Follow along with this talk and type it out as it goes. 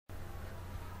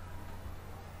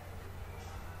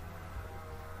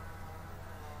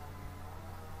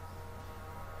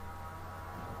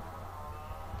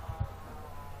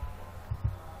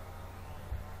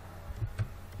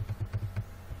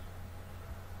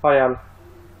I am.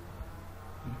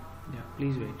 Yeah,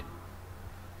 please wait.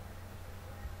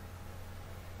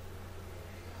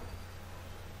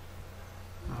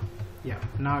 Yeah,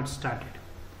 now it started.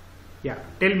 Yeah,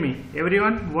 tell me,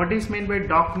 everyone, what is meant by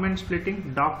document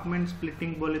splitting? Document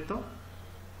splitting bole to?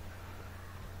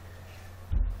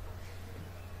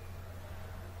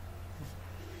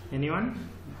 Anyone?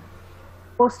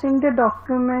 Posting the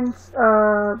documents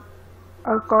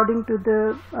according to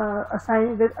the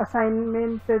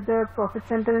assignment with the profit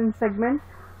center and segment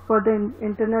for the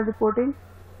internal reporting,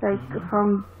 like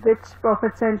from which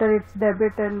profit center it's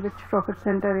debit and which profit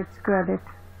center it's credit.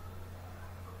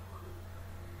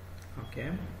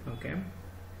 Okay, okay.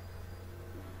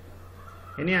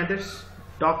 Any others?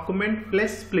 Document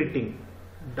plus splitting.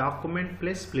 Document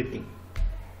plus splitting.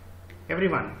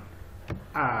 Everyone,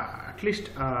 at least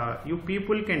you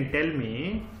people can tell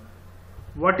me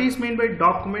what is meant by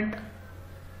document.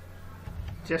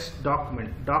 Just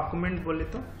document. Document bole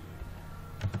to?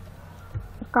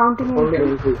 Accounting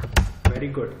entry. Very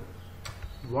good.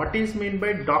 What is meant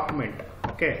by document?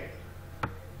 Okay.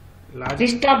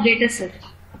 List of data, sir.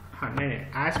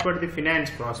 As per the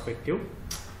finance perspective,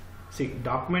 see,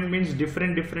 document means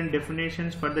different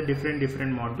definitions for the different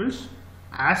modules.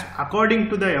 As according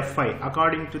to the FI,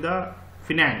 according to the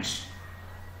finance,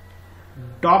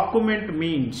 document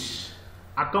means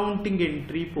accounting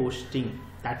entry posting.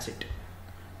 That's it.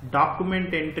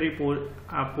 Document entry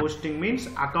posting means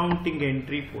accounting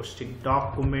entry posting.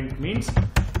 Document means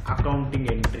accounting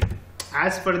entry.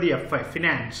 As per the FI,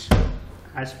 finance.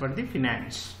 As per the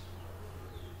finance.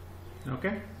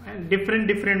 Okay, and different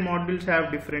modules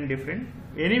have different.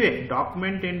 Anyway,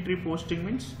 document entry posting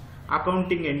means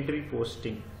accounting entry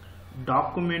posting.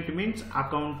 Document means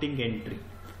accounting entry.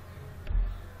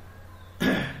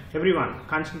 Everyone,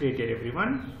 concentrated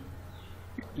everyone.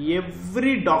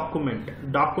 Every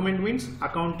document means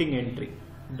accounting entry.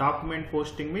 Document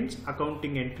posting means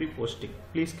accounting entry posting.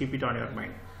 Please keep it on your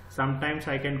mind. Sometimes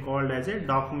I can call it as a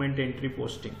document entry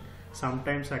posting.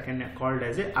 Sometimes I can call it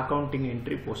as a accounting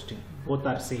entry posting. Both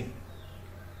are same.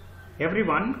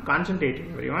 Everyone, concentrate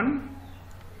everyone.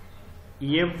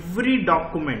 Every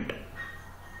document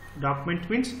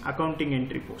means accounting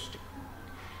entry posting.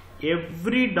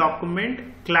 Every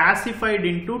document classified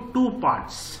into two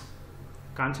parts.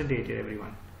 Concentrate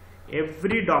everyone.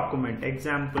 Every document,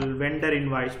 example, vendor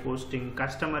invoice posting,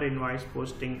 customer invoice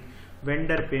posting,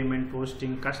 vendor payment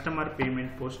posting, customer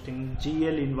payment posting,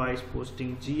 GL invoice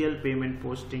posting, GL payment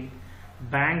posting,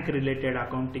 bank related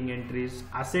accounting entries,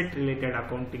 asset related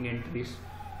accounting entries.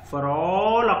 For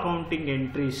all accounting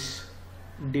entries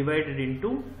divided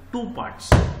into two parts.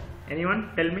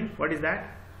 Anyone tell me what is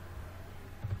that?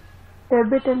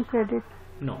 Debit and credit.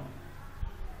 No.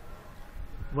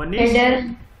 One is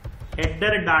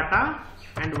header data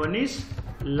and one is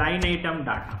line item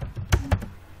data.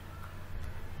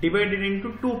 Divided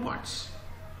into two parts.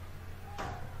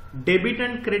 Debit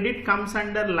and credit comes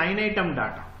under line item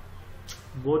data.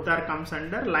 Both are comes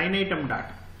under line item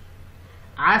data.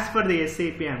 As per the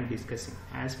SAP I am discussing.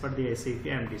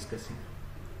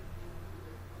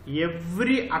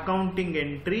 Every accounting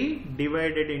entry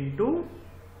divided into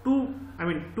two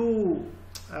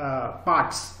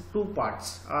parts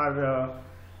or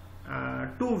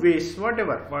two ways,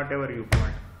 whatever you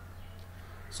want.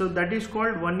 So that is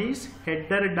called, one is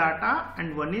header data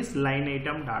and one is line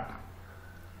item data.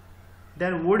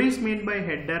 Then what is meant by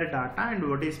header data and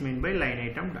what is meant by line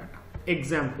item data?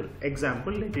 Example,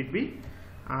 let it be.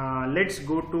 Let's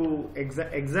go to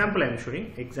example. I am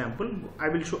showing example. I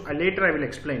will show later. I will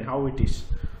explain how it is.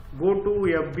 Go to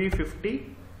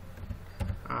FB50.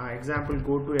 Example,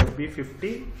 go to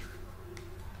FB50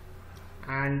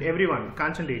 and everyone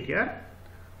concentrate here.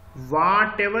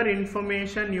 Whatever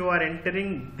information you are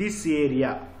entering this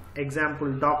area,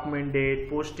 example, document date,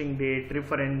 posting date,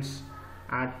 reference,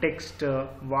 text,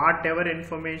 whatever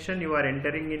information you are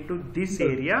entering into this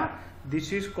area,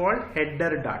 this is called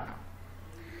header data.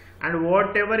 And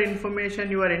whatever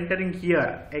information you are entering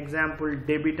here, example,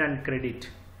 debit and credit.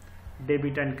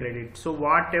 So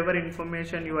whatever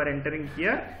information you are entering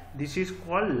here, this is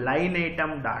called line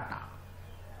item data.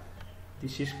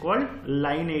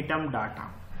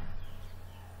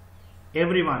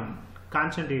 Everyone,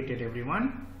 concentrated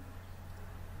everyone.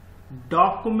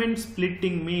 Document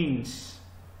splitting means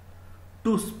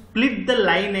to split the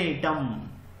line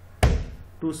item.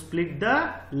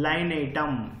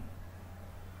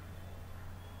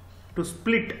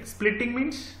 Splitting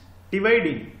means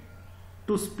dividing.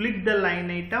 To split the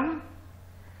line item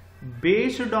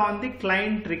based on the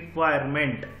client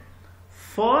requirement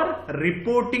for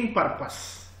reporting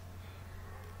purpose.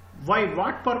 Why?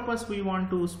 What purpose we want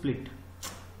to split?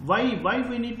 Why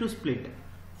we need to split?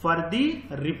 For the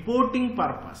reporting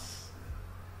purpose.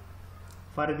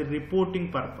 For the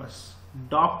reporting purpose.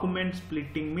 Document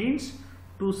splitting means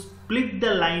to split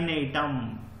the line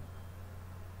item.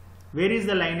 Where is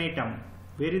the line item?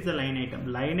 Where is the line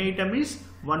item? Line item is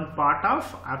one part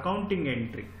of accounting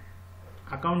entry.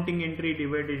 Accounting entry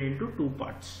divided into two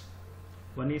parts.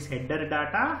 One is header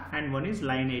data and one is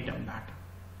line item data.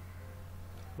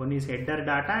 One is header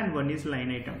data and one is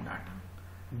line item data.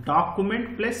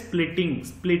 Document plus splitting.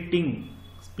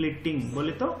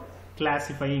 बोले तो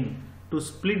classifying. To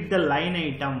split the line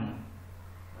item.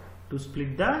 To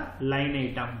split the line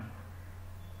item.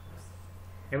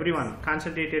 Everyone,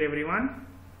 concentrate here everyone.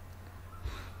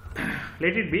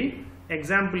 Let it be.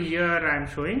 Example here I am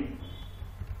showing.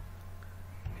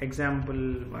 Example,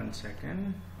 1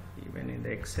 second. Even in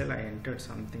the Excel I entered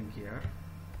something here.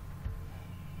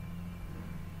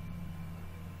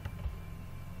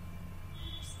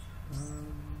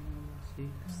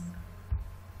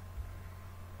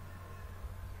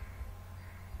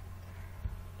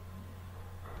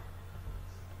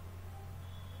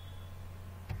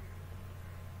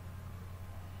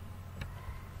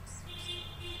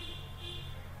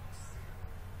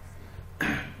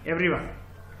 Everyone,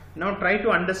 now try to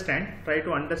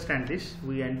understand this.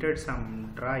 We entered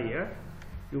some draw here.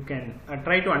 You can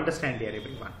try to understand here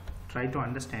everyone. Try to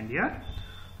understand here.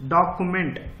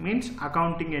 Document means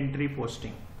accounting entry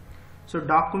posting. So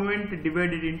document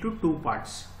divided into two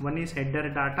parts. One is header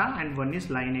data and one is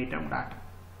line item data.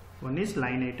 One is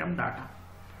line item data.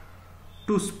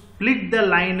 To split the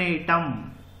line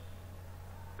item.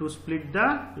 To split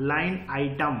the line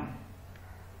item.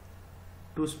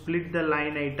 To split the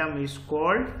line item is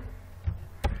called.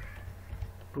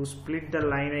 To split the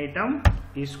line item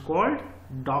is called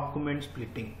document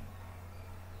splitting.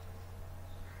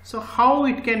 So how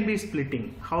it can be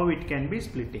splitting? How it can be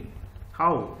splitting?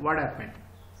 How? What happened?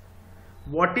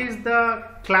 What is the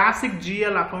classic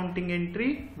GL accounting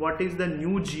entry? What is the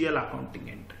new GL accounting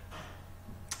entry?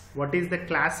 What is the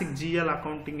classic GL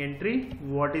accounting entry?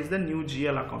 What is the new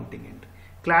GL accounting entry?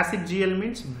 Classic GL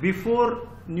means before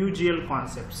new GL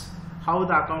concepts. How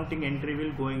the accounting entry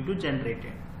will going to generate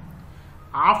it.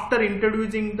 After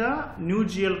introducing the new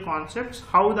GL concepts,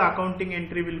 how the accounting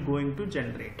entry will going to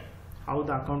generate. How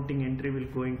the accounting entry will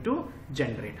going to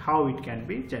generate. How it can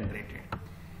be generated.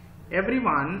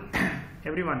 Everyone,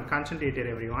 concentrate here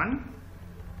everyone.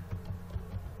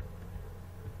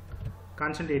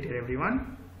 Concentrate here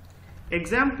everyone.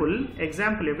 Example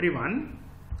everyone.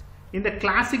 In the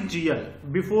classic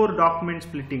GL, before document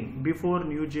splitting, before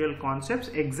new GL concepts,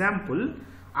 example,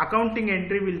 accounting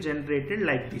entry will generated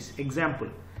like this. Example,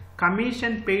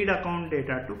 commission paid account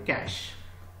data to cash.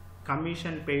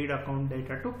 Commission paid account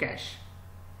data to cash.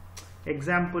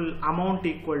 Example, amount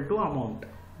equal to amount.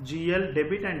 GL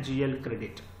debit and GL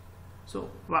credit. So,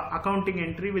 accounting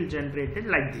entry will generated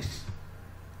like this.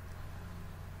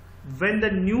 When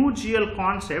the new GL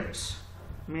concepts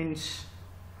means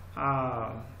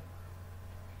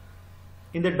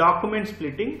in the document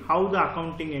splitting, how the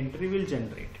accounting entry will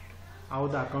generate it. How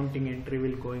the accounting entry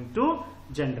will going to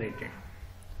generate it.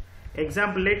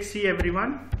 Example, let's see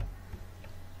everyone.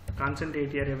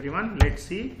 Concentrate here everyone. Let's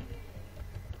see.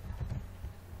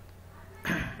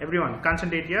 Everyone,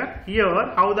 concentrate here. Here,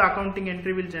 how the accounting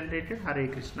entry will generate it. Hare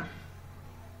Krishna.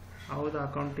 How the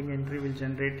accounting entry will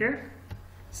generate it.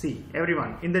 See,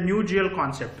 everyone, in the new GL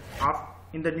concept,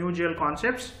 in the new GL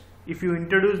concepts, if you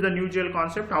introduce the new GL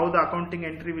concept, how the accounting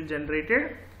entry will generate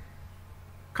it.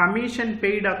 Commission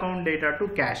paid account data to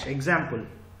cash. Example,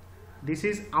 this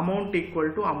is amount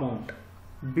equal to amount.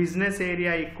 Business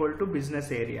area equal to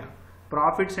business area.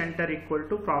 Profit center equal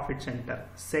to profit center.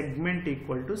 Segment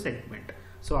equal to segment.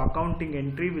 So accounting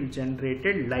entry will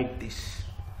generated like this.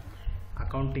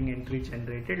 Accounting entry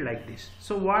generated like this.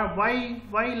 So why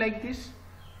like this?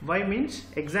 Why means,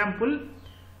 example,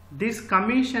 this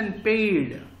commission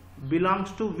paid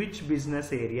belongs to which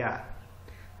business area?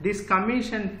 This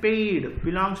commission paid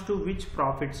belongs to which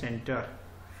profit center?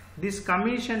 This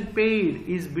commission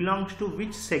paid belongs to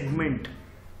which segment?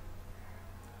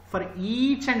 For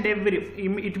each and every,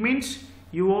 it means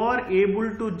you are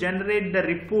able to generate the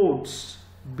reports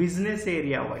business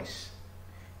area wise.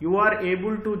 You are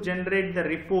able to generate the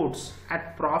reports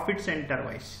at profit center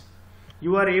wise.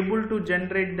 You are able to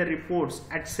generate the reports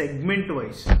at segment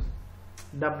wise.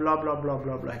 The blah blah blah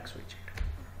blah blah XYZ.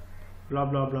 Blah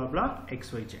blah blah blah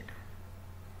XYZ.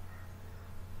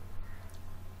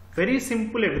 Very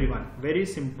simple everyone. Very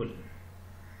simple.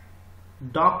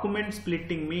 Document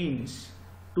splitting means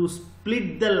to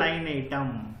split the line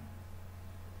item.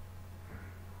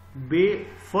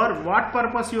 For what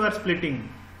purpose you are splitting?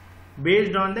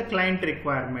 based on the client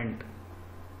requirement.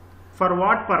 For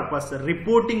what purpose?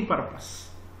 Reporting purpose.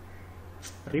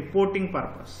 Reporting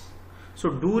purpose. So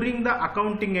during the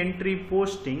accounting entry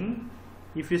posting,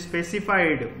 if you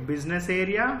specified business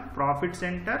area, profit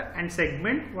center and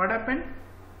segment, what happened?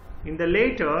 In the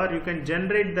later you can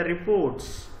generate the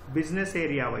reports business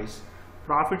area wise,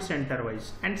 profit center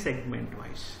wise and segment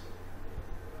wise.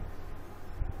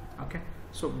 Okay,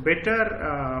 so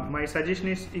better my suggestion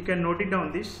is you can note it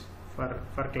down this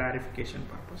for clarification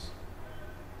purpose.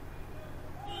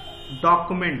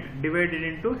 Document divided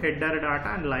into header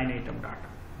data and line item data.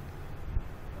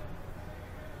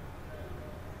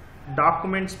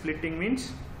 Document splitting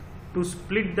means to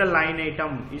split the line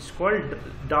item is called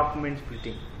document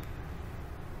splitting.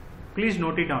 Please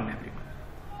note it down, everyone.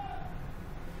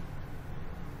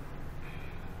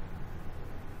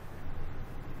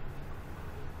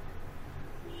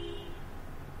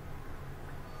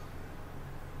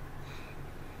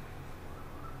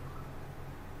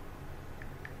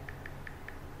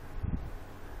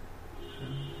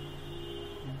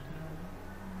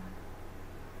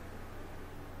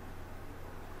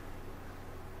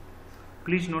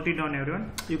 Please note it down,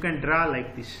 everyone. You can draw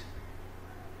like this.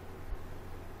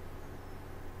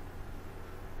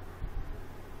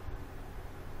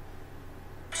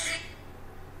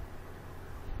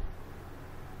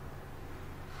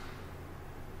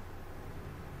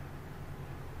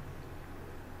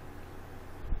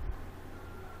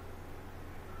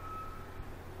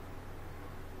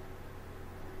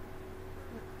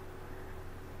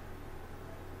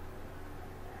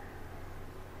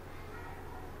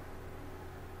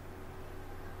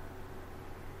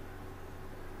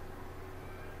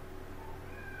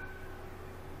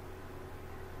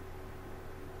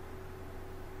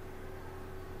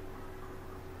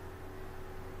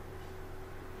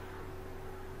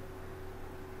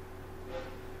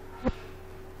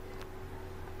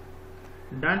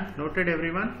 Done? Noted,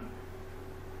 everyone?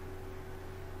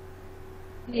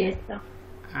 Yes, sir.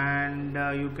 And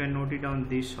you can note it down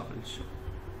this also.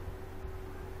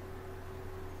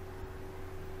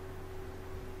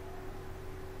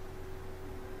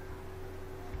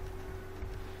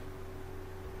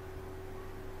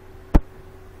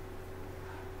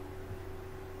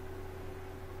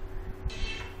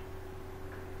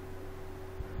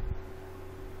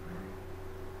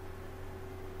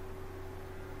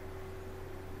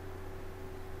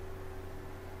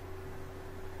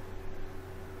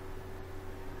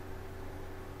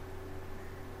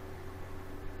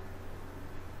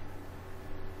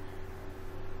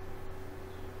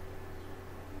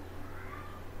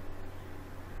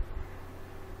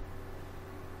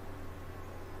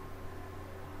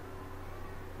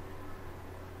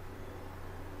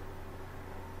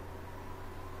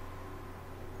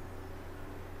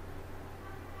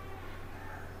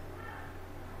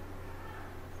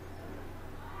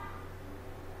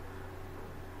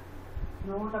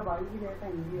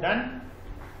 Done?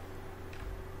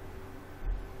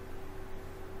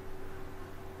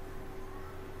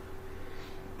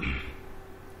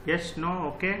 Yes,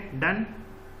 no, okay, done?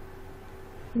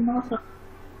 No, sir.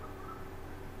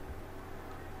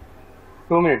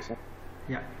 2 minutes, sir.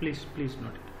 Yeah, please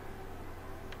note it.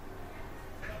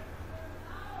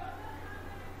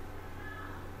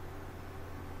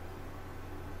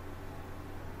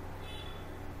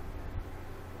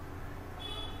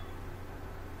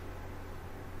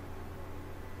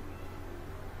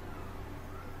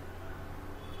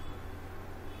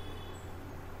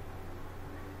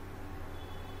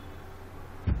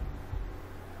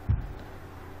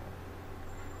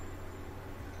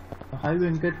 Hi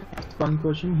Venkat, one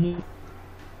question here.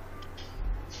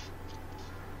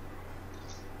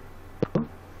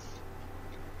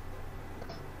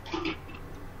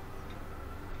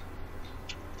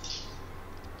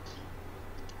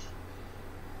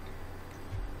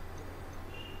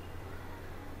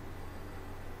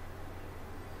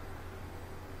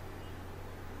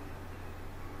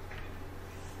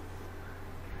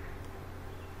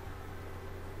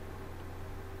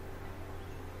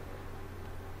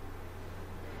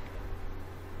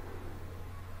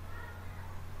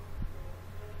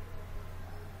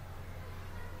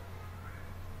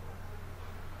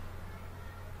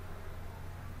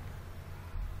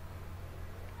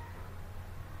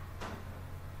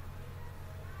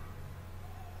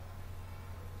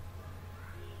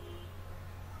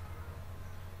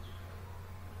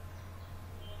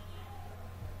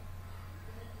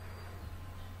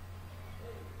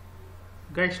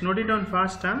 Guys, note it down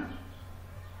fast, huh?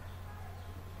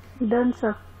 Done,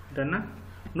 sir. Done, huh?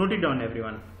 Note it down,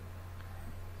 everyone.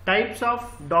 Types of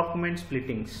document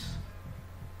splittings.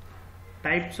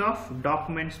 Types of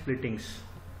document splittings.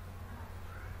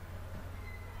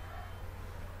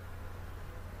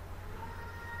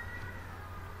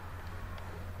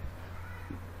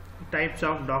 Types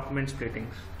of document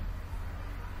splittings.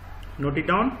 Note it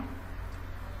down.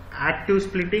 Active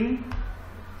splitting,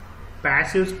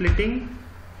 passive splitting,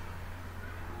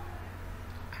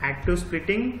 active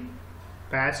splitting,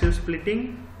 passive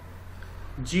splitting,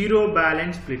 zero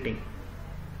balance splitting.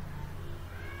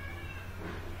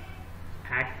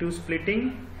 Active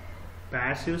splitting,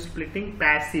 passive splitting,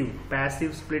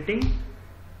 passive splitting,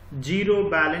 zero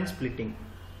balance splitting.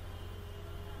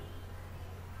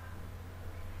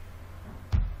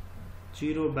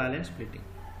 Zero balance splitting.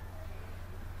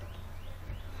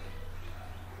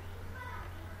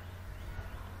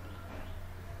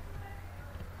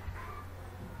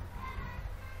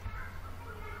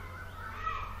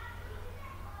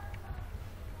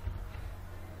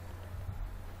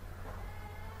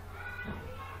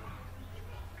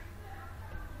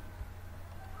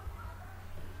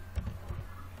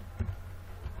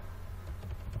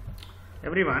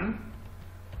 Everyone,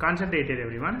 concentrated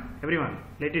everyone,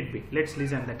 let it be. Let's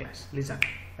listen the class. Listen,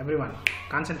 everyone,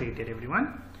 concentrated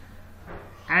everyone.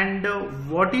 And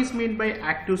what is meant by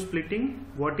active splitting?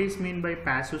 What is meant by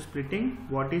passive splitting?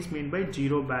 What is meant by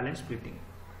zero balance splitting?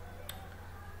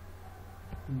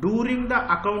 During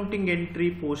the accounting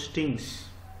entry postings,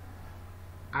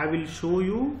 I will show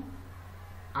you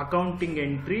accounting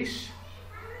entries,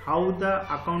 how the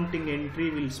accounting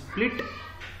entry will split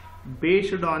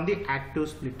based on the active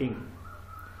splitting,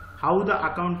 how the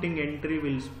accounting entry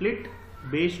will split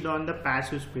based on the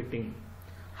passive splitting,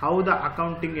 how the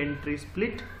accounting entry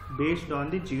split based on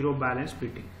the zero balance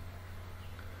splitting.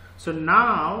 So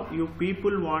now you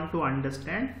people want to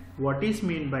understand what is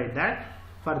meant by that.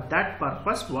 For that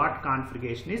purpose, what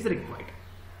configuration is required.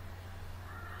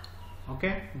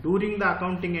 Okay, during the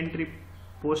accounting entry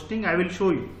posting, I will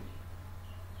show you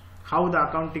how the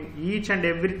accounting, each and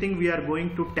everything we are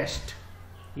going to test.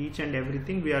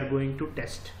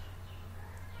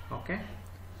 Okay,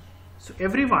 so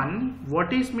everyone,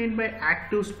 what is meant by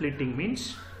active splitting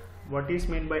means, based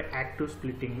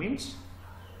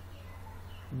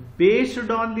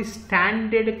on the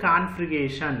standard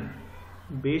configuration,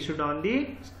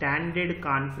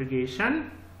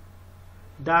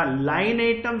 the line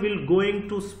item will going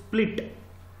to split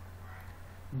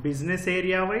business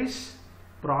area wise,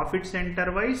 profit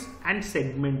center wise and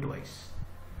segment wise.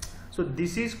 So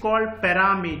this is called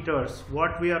parameters.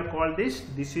 What we are called this?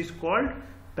 This is called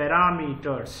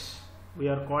parameters. We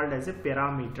are called as a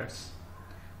parameters.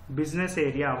 Business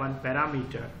area one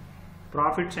parameter,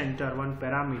 profit center one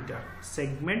parameter,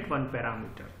 segment one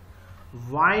parameter.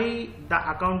 Why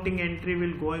the accounting entry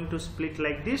will going to split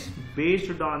like this?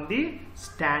 Based on the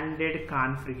standard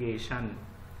configuration.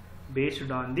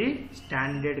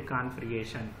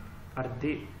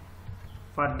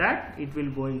 For that it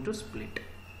will going to split.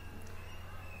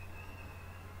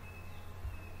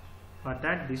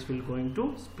 This will going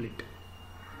to split.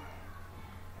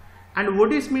 And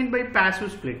what is meant by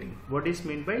passive splitting?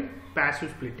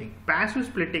 Passive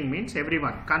splitting means,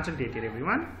 everyone, concentrate here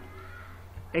everyone.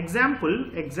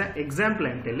 Example I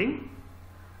am telling.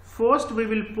 First we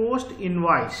will post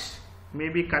invoice,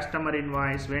 maybe customer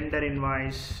invoice, vendor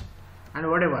invoice and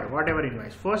whatever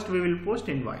invoice. First we will post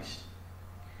invoice.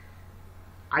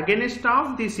 Against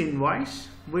of this invoice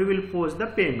we will post the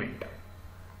payment.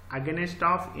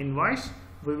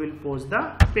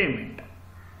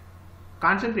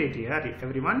 Concentrate here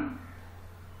everyone.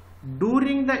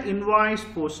 During the invoice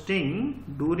posting,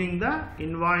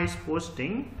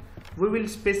 we will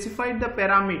specify the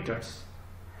parameters.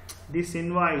 This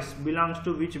invoice belongs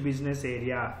to which business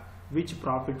area, which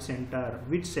profit center,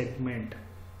 which segment.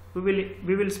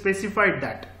 We will specify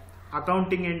that.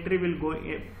 Accounting entry will go,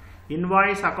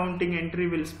 invoice accounting entry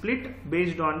will split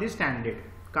based on the standard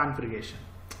configuration.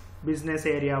 Business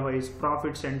area wise,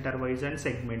 profit center wise and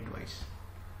segment wise.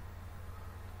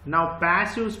 Now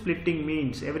passive splitting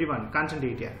means, everyone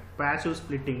concentrate here. Passive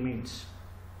splitting means,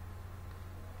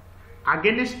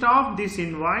 against of this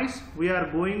invoice we are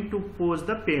going to post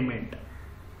the payment.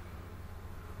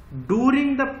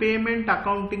 During the payment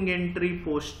accounting entry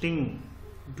posting,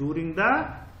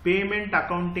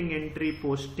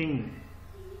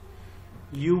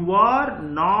 you are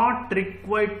not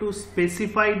required to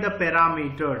specify the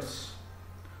parameters.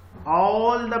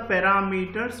 All the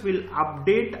parameters will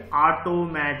update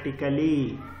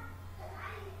automatically.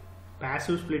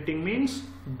 Passive splitting means,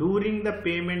 during the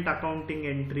payment accounting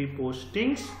entry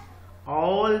postings,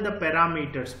 all the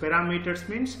parameters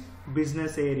means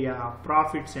business area,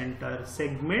 profit center,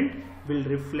 segment will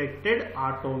reflected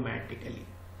automatically.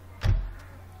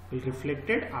 will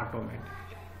reflected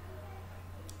automatically.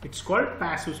 It's called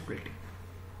passive splitting.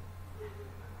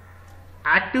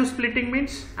 Active splitting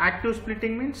means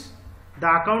the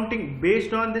accounting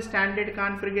based on the standard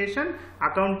configuration,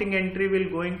 accounting entry will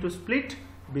going to split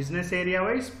business area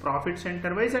wise, profit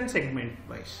center wise and segment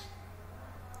wise.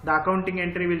 The accounting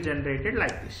entry will generated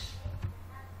like this.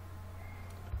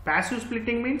 Passive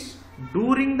splitting means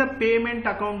during the payment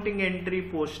accounting entry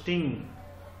posting,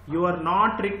 you are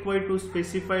not required to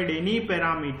specify any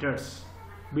parameters,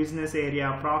 business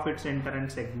area, profit center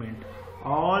and segment.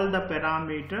 All the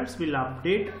parameters will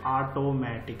update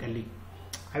automatically.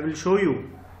 I will show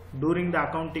you during the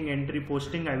accounting entry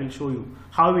posting. I will show you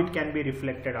how it can be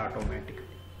reflected automatically.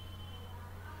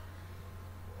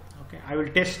 Okay, I will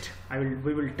test.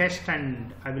 We will test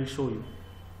and I will show you.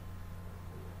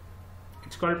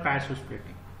 It's called passive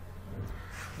splitting.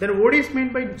 Then what is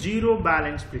meant by zero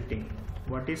balance splitting?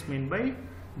 What is meant by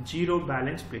zero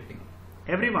balance splitting?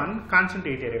 Everyone,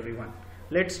 concentrate here, everyone.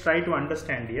 Let's try to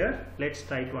understand here.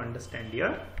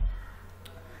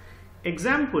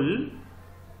 Example,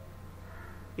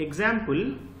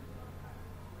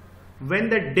 when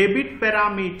the debit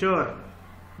parameter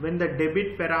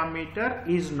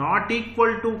is not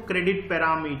equal to credit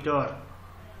parameter,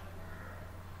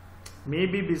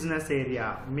 maybe business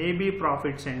area, maybe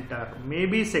profit center,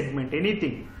 maybe segment,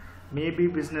 anything, maybe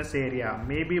business area,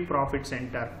 maybe profit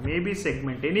center, maybe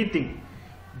segment, anything.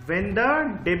 When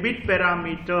the debit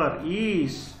parameter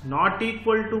is not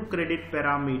equal to credit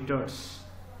parameters,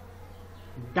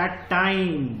 that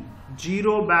time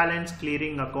zero balance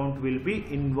clearing account will be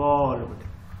involved.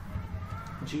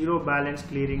 Zero balance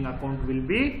clearing account will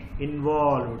be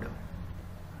involved.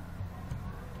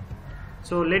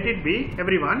 So let it be,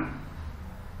 everyone.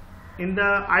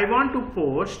 I want to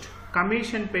post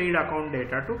commission paid account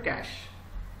data to cash.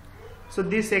 So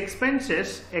this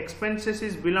expenses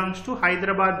belongs to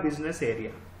Hyderabad business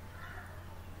area.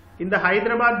 In the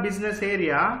Hyderabad business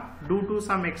area, due to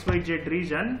some XYZ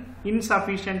reason,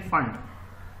 insufficient fund.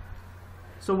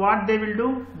 So what they will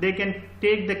do? They can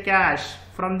take the cash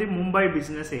from the Mumbai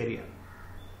business area.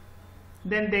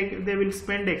 Then they will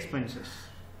spend expenses.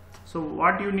 So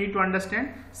what you need to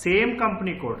understand? Same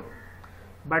company code,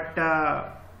 but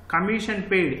commission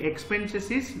paid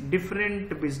expenses is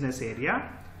different business area.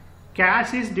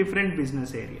 Cash is different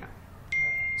business area.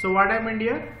 So what happened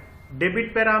here?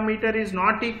 Debit parameter is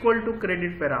not equal to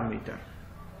credit parameter.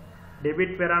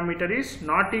 Debit parameter is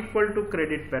not equal to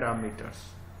credit parameters.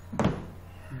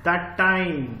 That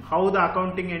time, how the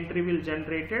accounting entry will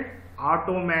generated?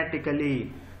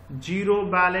 Automatically. Zero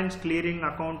balance clearing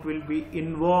account will be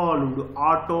involved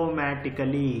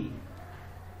automatically.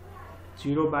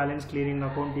 Zero balance clearing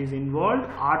account is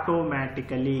involved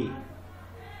automatically.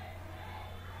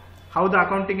 How the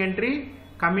accounting entry?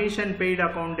 Commission paid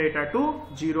account data to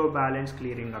zero balance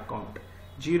clearing account.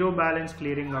 Zero balance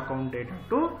clearing account data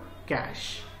to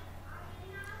cash.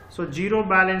 So zero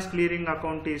balance clearing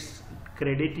account is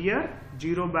credit here.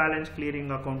 Zero balance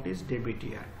clearing account is debit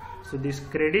here. So this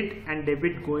credit and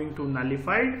debit going to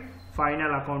nullified.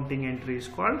 Final accounting entry is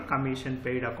called commission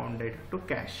paid account data to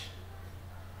cash.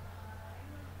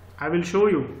 I will show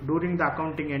you during the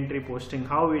accounting entry posting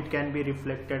how it can be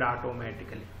reflected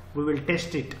automatically. We will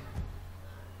test it.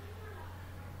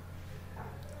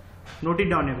 Note it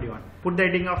down, everyone. Put the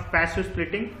heading of passive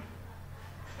splitting.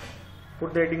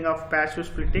 Put the heading of passive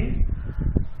splitting.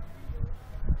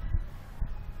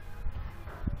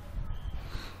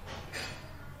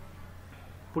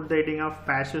 Put the heading of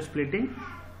passive splitting.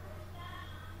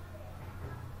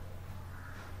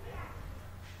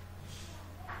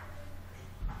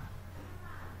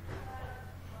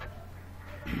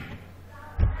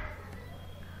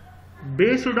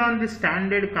 Based on the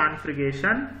standard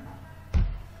configuration,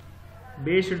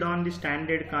 based on the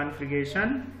standard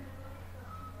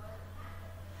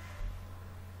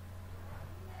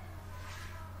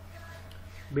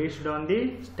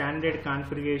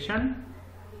configuration,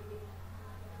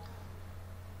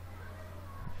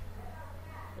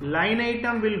 line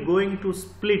item will going to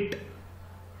split.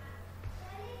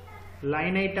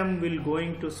 Line item will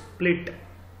going to split.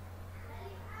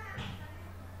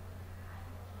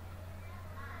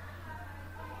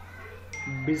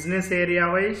 Business area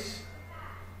wise,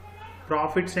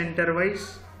 profit center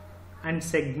wise and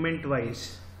segment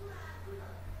wise.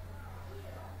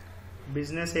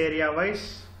 Business area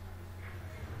wise,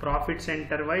 profit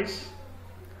center wise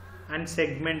and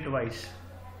segment wise.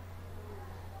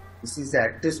 This is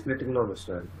active splitting, no,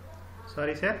 Mr.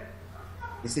 Sorry, sir.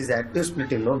 This is active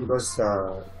splitting, no, because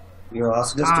you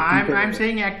asked us to. I'm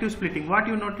saying active splitting. What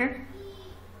you noted?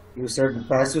 You said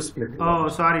passive splitting. Oh,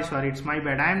 sorry, it's my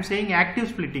bad. I am saying active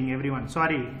splitting, everyone.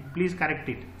 Sorry, please correct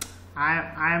it.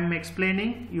 I am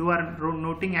explaining, you are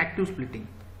noting active splitting.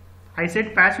 I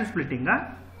said passive splitting, huh?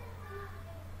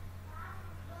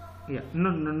 Yeah,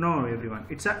 no, everyone.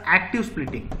 It's a active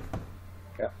splitting.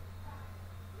 Yeah.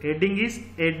 Heading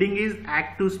is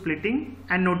active splitting,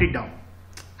 and note it down.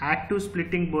 Active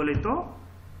splitting बोले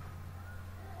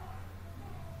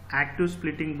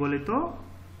तो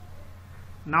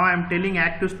now I am telling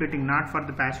active splitting, not for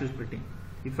the passive splitting.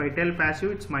 If I tell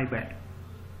passive, it's my bad.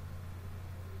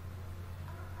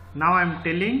 Now I am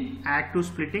telling active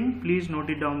splitting. Please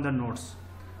note it down the notes.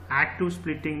 Active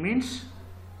splitting means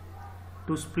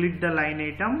to split the line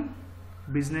item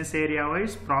business area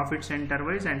wise, profit center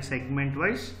wise, and segment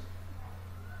wise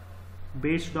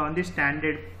based on the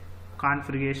standard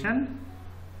configuration.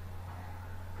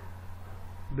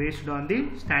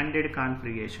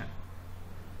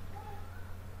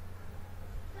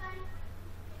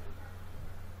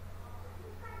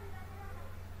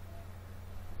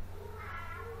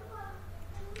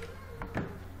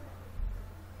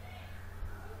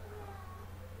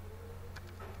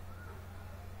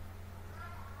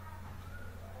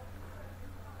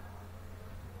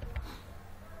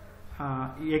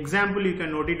 Example, you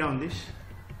can note it down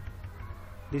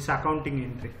this accounting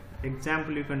entry.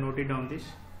 Example, you can note it down this.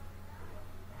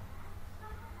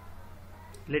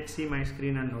 Let's see my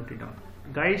screen and note it down.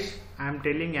 Guys, I am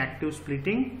telling active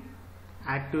splitting.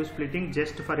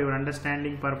 Just for your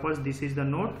understanding purpose, this is the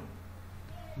note.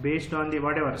 Based on the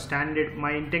whatever standard,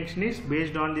 my intention is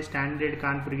based on the standard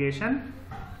configuration,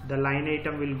 the line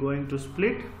item will going to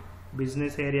split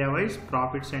business area wise,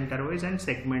 profit center wise, and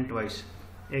segment wise.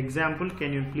 Example,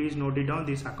 can you please note it down,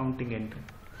 this accounting entry.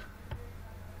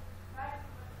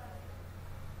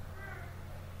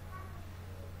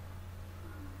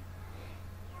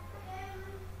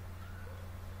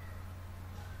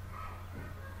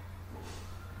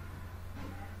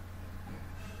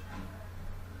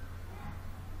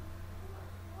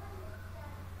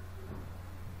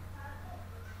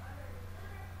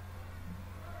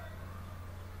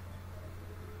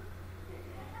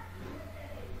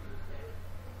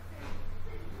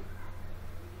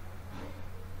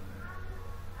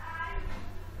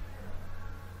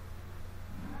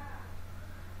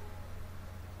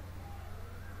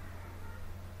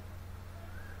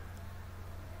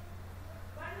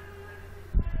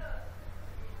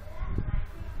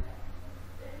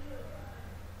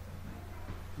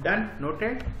 Done?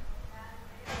 Noted?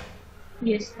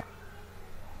 Yes, sir.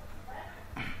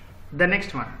 The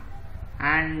next one,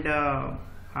 and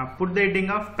put the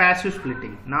heading of passive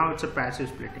splitting. Now it's a passive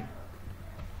splitting.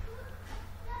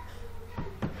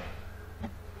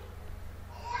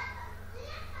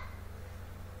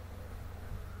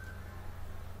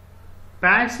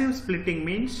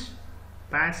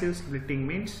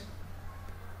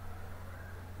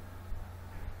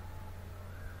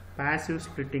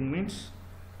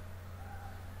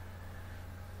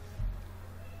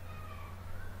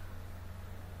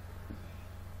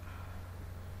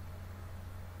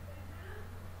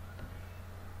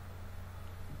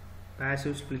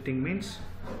 Passive splitting means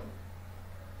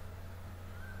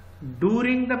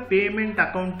during the payment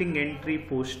accounting entry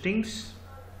postings,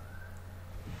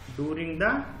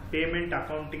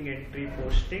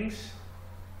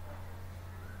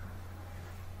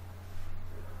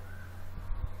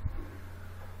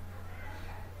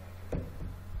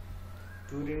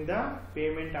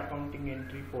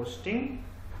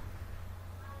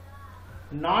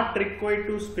 not required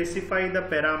to specify the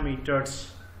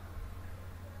parameters.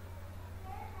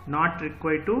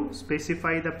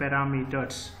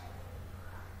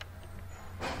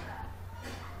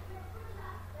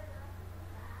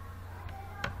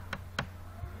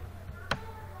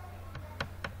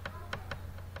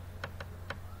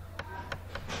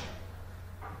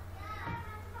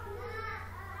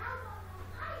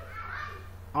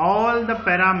 All the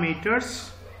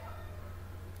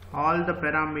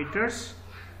parameters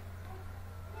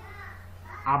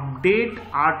update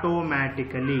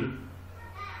automatically.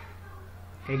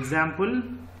 Example,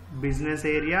 business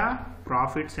area,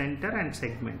 profit center, and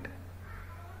segment.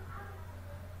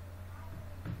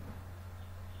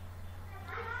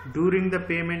 During the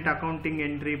payment accounting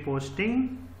entry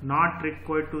posting, not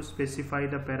required to specify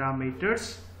the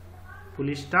parameters,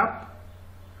 full stop.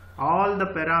 All the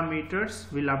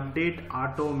parameters will update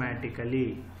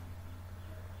automatically.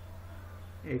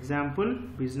 Example,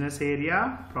 business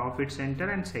area, profit center,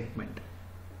 and segment.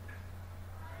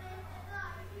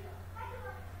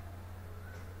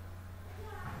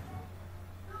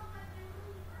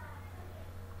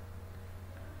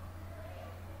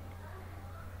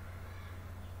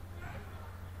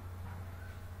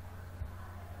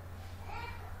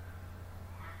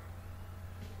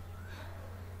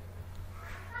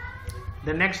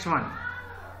 The next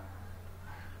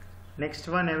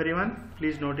one everyone,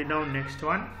 please note it down. Next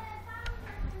one,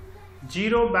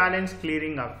 zero balance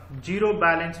clearing up, zero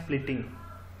balance splitting.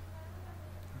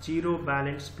 Zero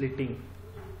balance splitting.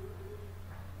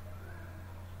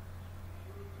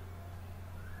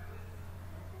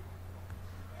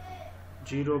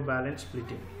 Zero balance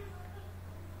splitting.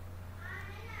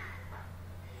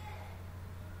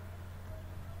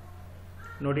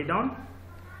 Note it down.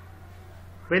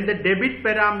 When the debit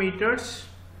parameters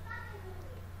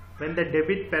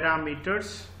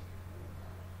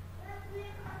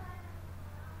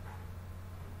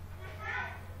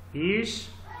is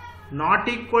not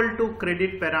equal to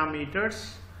credit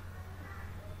parameters,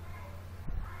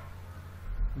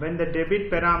 when the debit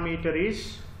parameter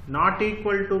is not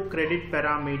equal to credit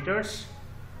parameters,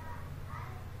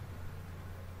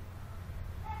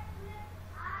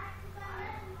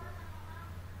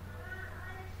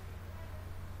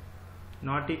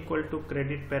 not equal to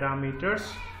credit parameters,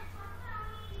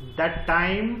 that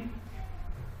time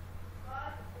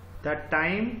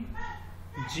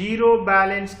zero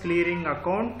balance clearing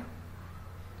account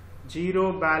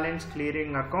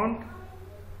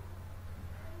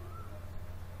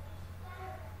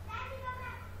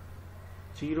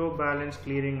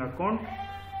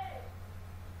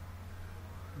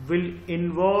will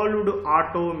involved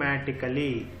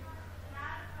automatically.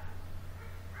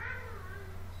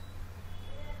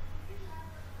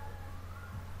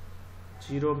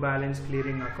 Zero balance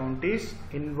clearing account is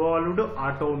involved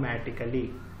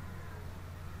automatically.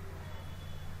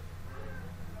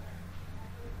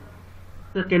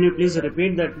 Sir, can you please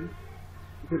repeat that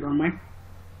if you don't mind?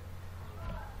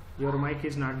 Your mic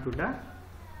is not good, huh?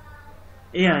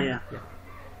 Yeah.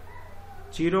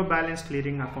 Zero balance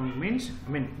clearing account means,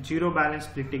 zero balance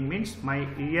splitting means, my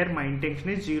intention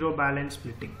is zero balance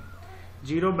splitting.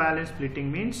 Zero balance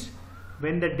splitting means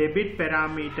when the debit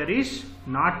parameter is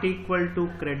not equal to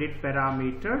credit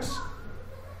parameters,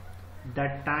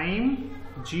 that time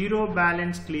zero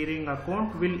balance clearing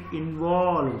account will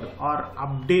involve or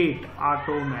update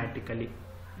automatically.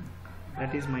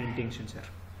 That is my intention, sir.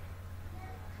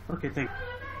 Okay, thank you.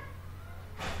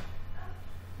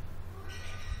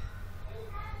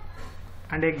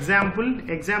 And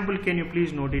example, can you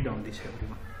please note it down this,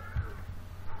 everyone?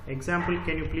 Example,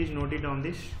 can you please note it down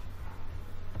this?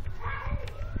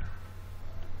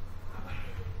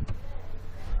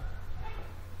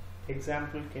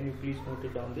 Example, can you please note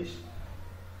it down this?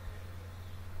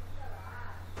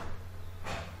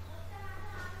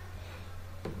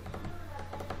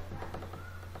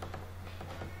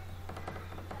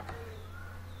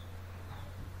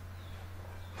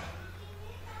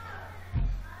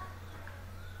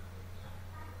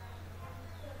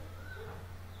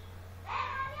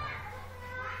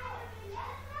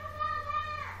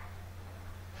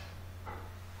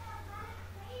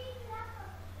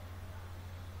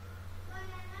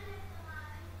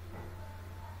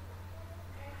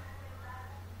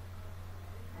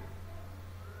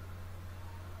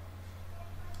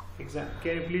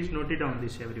 Can you please note it down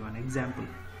this, everyone? Example.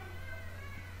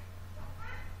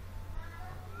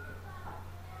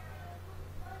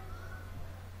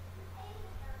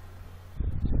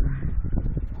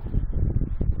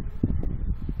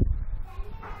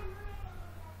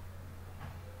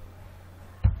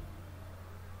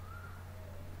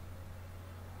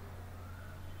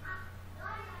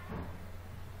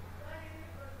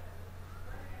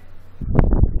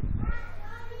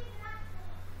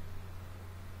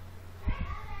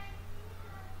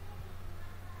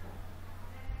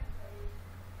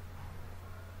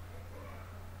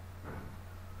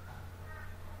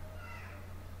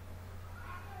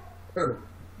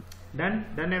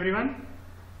 Done everyone?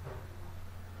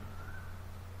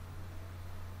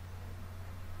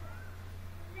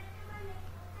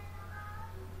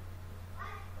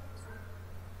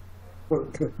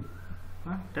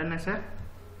 Done, sir?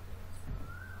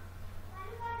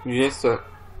 Yes, sir.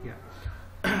 Yeah.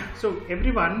 So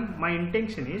everyone, my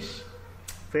intention is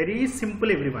very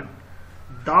simple, everyone.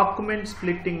 Document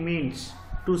splitting means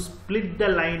to split the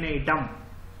line item.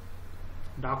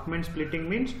 Document splitting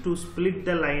means to split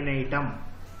the line item.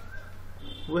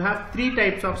 We have three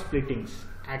types of splittings: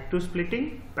 active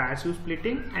splitting, passive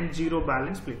splitting, and zero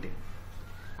balance splitting.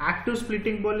 Active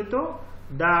splitting bole to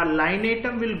the line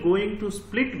item will going to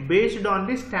split based on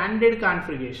the standard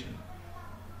configuration.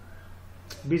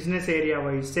 Business area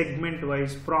wise, segment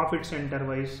wise, profit center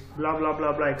wise, blah blah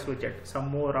blah blah XYZ. Some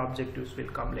more objectives will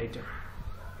come later.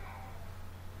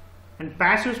 And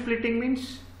passive splitting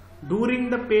means during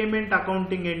the payment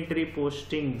accounting entry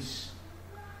postings,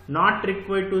 not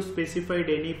required to specify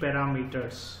any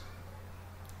parameters.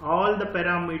 all the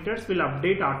parameters will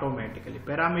update automatically.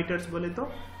 Parameters bole to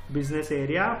business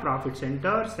area, profit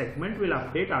center, segment will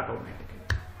update automatically.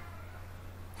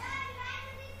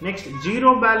 Next,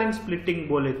 zero balance splitting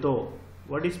bole to,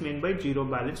 what is meant by zero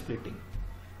balance splitting?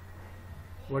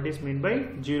 What is meant by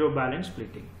zero balance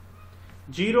splitting?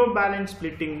 Zero balance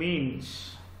splitting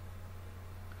means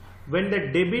when the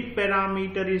debit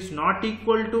parameter is not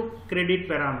equal to credit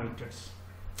parameters.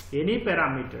 Any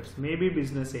parameters, maybe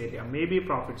business area, maybe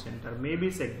profit center,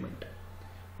 maybe segment.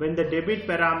 When the debit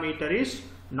parameter is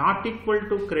not equal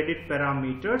to credit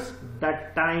parameters,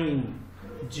 that time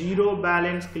zero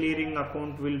balance clearing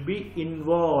account will be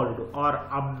involved or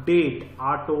update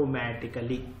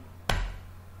automatically.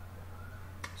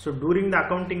 So during the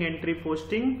accounting entry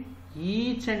posting,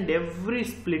 each and every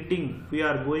splitting we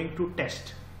are going to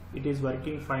test it is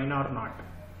working fine or not.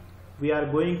 We are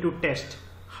going to test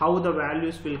how the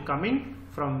values will coming,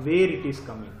 from where it is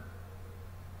coming.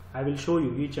 I will show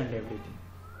you each and everything.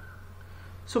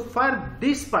 So for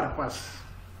this purpose,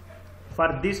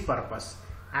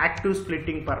 active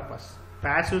splitting purpose,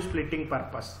 passive splitting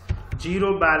purpose,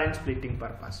 zero balance splitting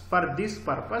purpose, for this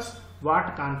purpose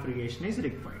what configuration is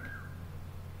required?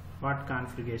 What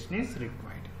configuration is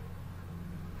required?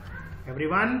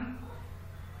 Everyone,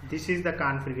 this is the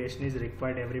configuration is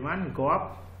required. Everyone go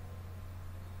up.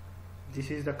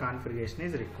 This is the configuration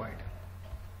is required.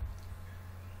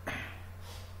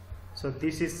 So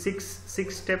this is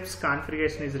six steps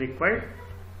configuration is required.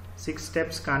 6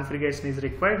 steps configuration is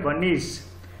required. One is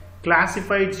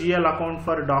classify GL account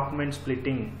for document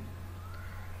splitting.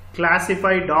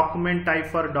 Classify document type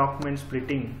for document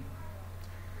splitting.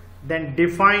 Then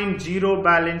define zero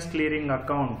balance clearing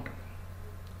account.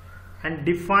 And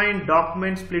define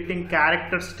document splitting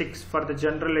characteristics for the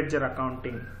general ledger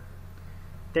accounting.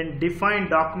 Then define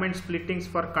document splittings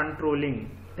for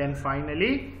controlling. Then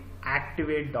finally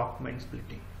activate document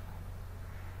splitting.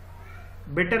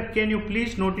 Better, can you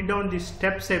please note it down these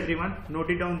steps, everyone?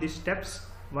 Note it down these steps.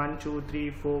 1, 2, 3,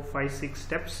 4, 5, 6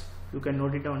 steps. You can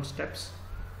note it down steps.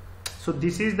 So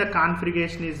this is the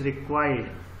configuration is required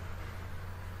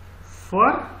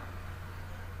for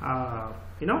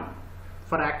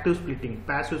for active splitting,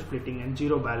 passive splitting and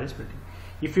zero balance splitting.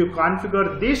 If you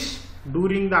configure this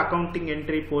during the accounting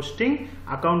entry posting,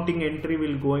 accounting entry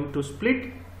will going to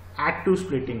split active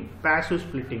splitting, passive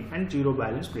splitting and zero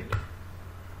balance splitting.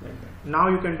 Now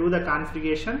you can do the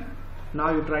configuration. Now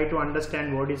you try to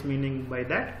understand what is meaning by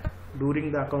that.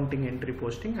 During the accounting entry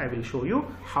posting, I will show you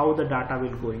how the data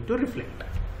will going to reflect.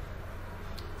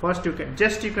 First you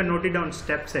can note it down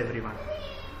steps, everyone.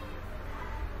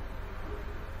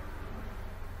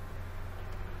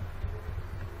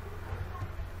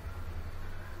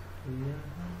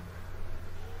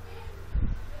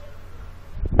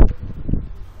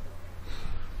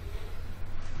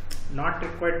 Not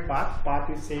required path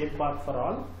is same path for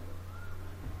all.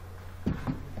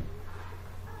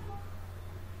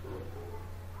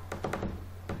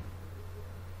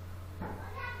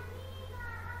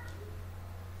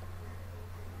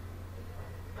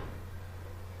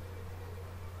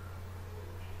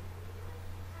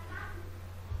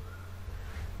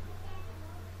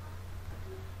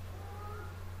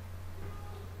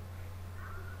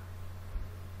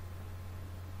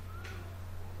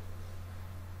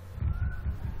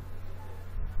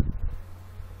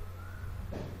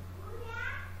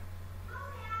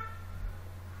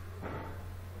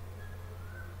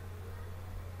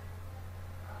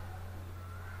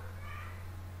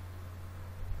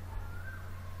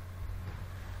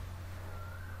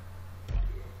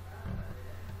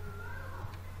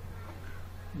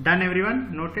 Done,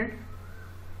 everyone? Noted?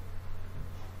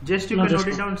 Just you can note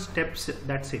it down steps,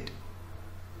 that's it.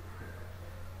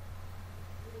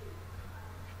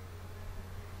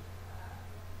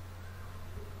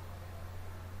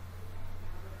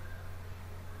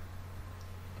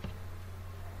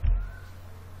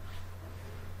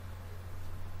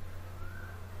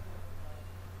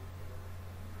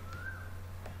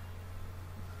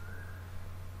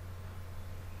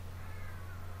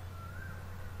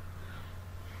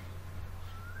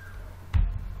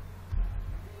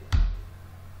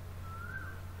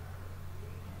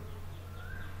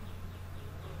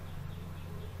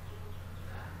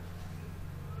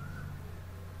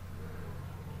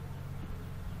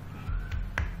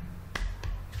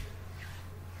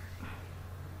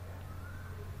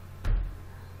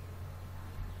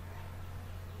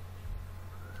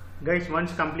 Guys,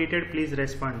 once completed, please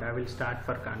respond. I will start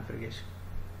for configuration.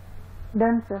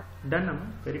 Done, sir. Done, Amma.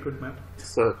 Very good, ma'am.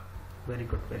 Sir. Very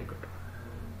good, very good.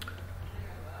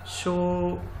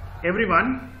 So,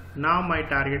 everyone, Now my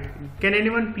target. Can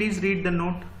anyone please read the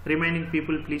note? Remaining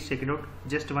people, please check it out.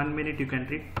 Just 1 minute you can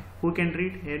read. Who can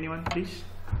read? Anyone, please?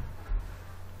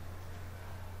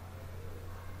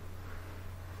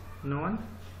 No one?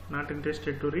 Not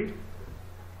interested to read?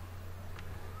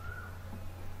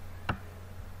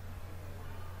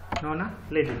 No, na?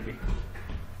 Let it be.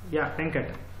 Yeah,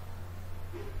 Venkat.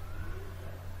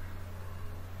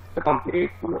 The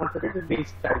complete consider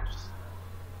these types.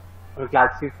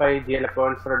 Classify GL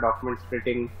accounts for document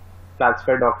splitting,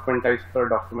 classify document types for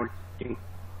document splitting,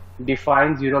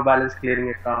 define zero balance clearing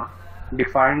account,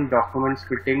 define document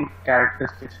splitting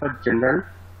characteristics for general.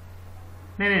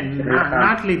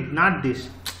 Not this.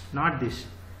 Okay.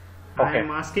 I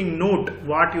am asking note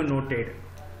what you noted.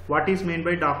 What is meant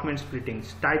by document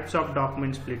splittings? Types of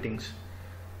document splittings.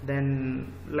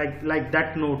 Then like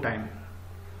that note time.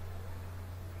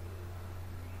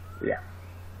 Yeah.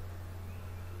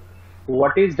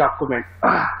 What is document?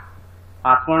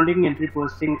 Accounting entry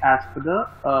posting as per the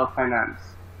finance.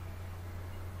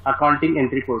 Accounting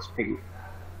entry posting.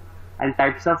 And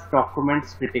types of document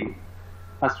splitting.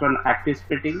 First one, active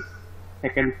splitting.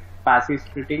 Second, passive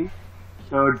splitting.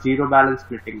 Third, zero balance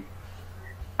splitting.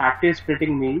 Active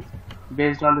splitting means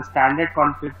based on the standard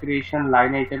configuration,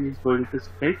 line item is going to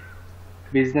split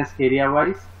business area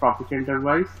wise, profit center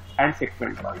wise, and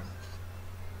segment wise.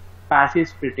 Passive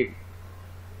splitting.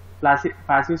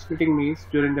 Passive splitting means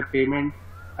during the payment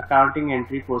accounting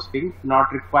entry posting,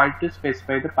 not required to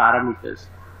specify the parameters.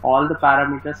 All the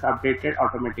parameters updated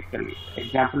automatically.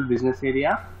 Example, business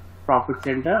area, profit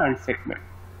center, and segment.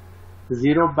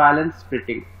 Zero balance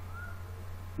splitting.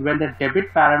 When the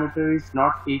debit parameter is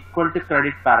not equal to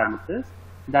credit parameters,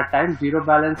 that time zero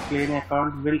balance clearing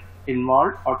account will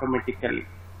involve automatically.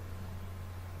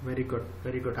 Very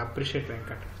good. Appreciate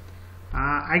Venkat.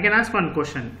 I can ask one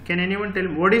question. Can anyone tell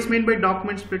me what is meant by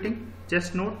document splitting?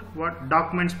 Just note what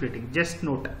document splitting. Just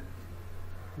note.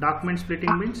 Document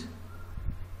splitting means?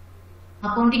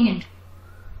 Accounting entry.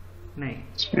 No.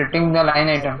 Splitting the line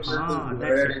items.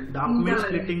 That's it. Document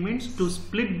splitting means to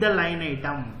split the line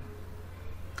item.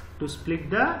 To split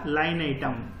the line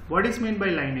item. What is meant by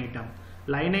line item?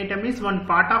 Line item is one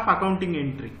part of accounting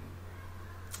entry.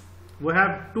 We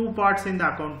have two parts in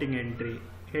the accounting entry.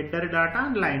 Header data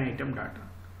and line item data.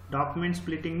 Document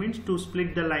splitting means to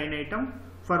split the line item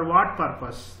for what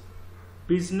purpose?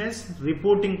 Business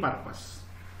reporting purpose.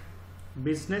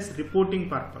 Business reporting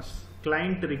purpose.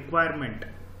 Client requirement.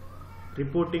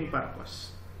 Reporting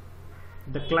purpose.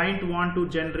 The client want to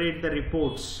generate the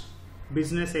reports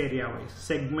business area wise,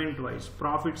 segment wise,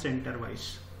 profit center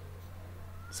wise.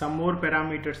 Some more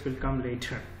parameters will come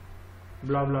later.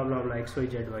 Blah blah blah blah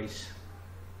XYZ wise.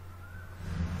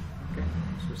 Okay.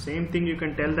 So same thing you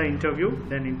can tell the interview,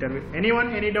 then interview.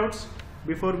 Anyone, any doubts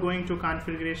before going to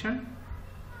configuration?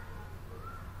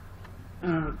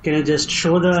 Can you just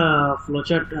show the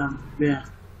flowchart?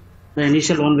 The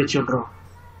initial one which you draw.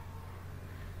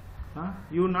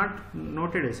 You not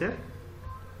noted it, sir?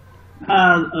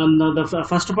 No, the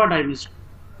first part I missed.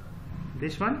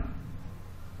 This one?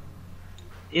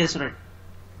 Yes, right.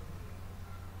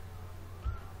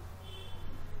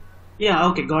 Yeah,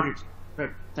 okay, got it.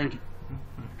 Right, thank you.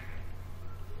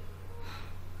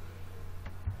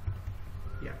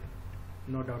 Yeah,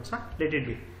 no doubts, sir. Let it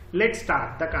be. Let's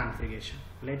start the configuration.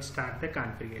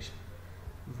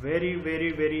 Very,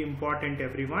 very, very important,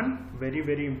 everyone. Very,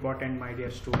 very important, my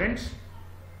dear students.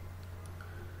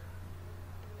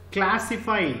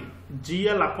 Classify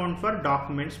GL account for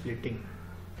document splitting.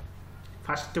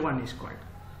 First one is called.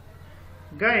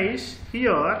 Guys,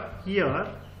 here,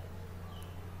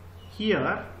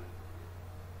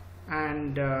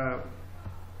 and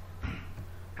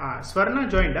Swarna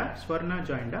joined.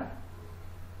 Swarna,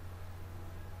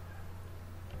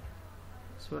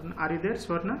 are you there,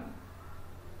 Swarna?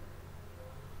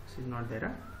 She's not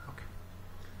there.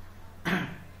 Okay.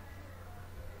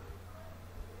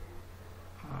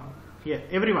 Yeah,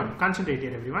 everyone, concentrate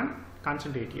here. Everyone,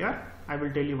 concentrate here. I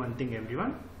will tell you one thing,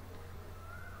 everyone.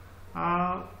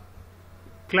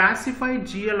 Classify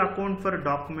GL account for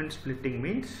document splitting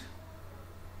means,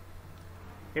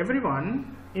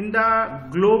 everyone, in the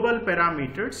global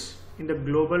parameters,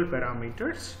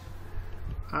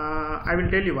 I will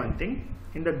tell you one thing.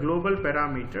 In the global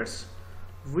parameters,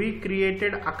 we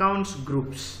created accounts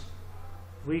groups.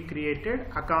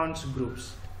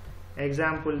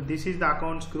 Example, this is the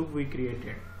accounts group we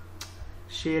created.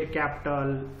 Share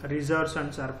capital, reserves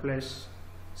and surplus,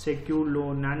 secured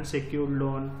loan, unsecured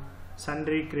loan,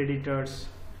 sundry creditors,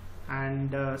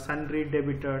 and sundry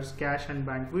debitors, cash and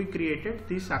bank. We created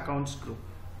this accounts group.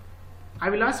 I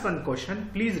will ask one question.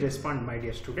 Please respond, my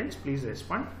dear students. Please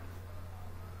respond.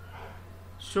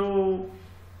 So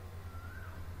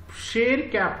share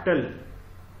capital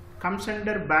comes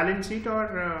under balance sheet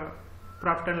or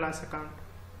profit and loss account?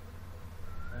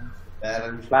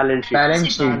 Balance. Balance sheet. Balance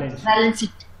sheet. Balance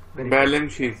sheet.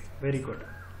 Balance sheet. Very good.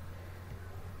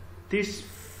 This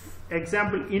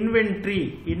example,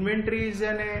 inventory. Inventory is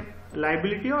a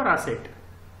liability or asset?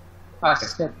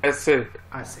 Asset. Asset.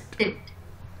 Asset.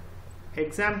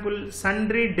 Example,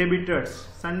 sundry debitors.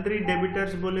 Sundry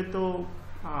debitors बोले तो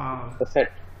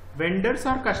Asset. vendors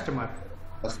or customer?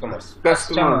 Customers.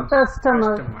 Customer.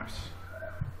 Customer. Customers.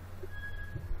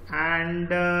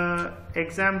 And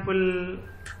example,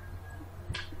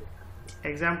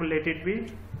 let it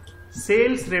be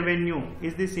sales revenue.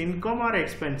 Is this income or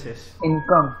expenses?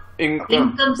 Income.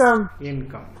 Income. Income.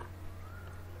 Income.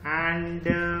 And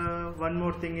one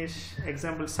more thing is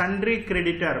example, sundry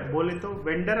creditor. बोले तो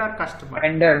vendor or customer?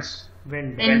 Vendors.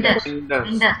 Vendor. Vendor. Vendors.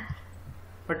 Vendor.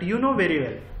 But you know very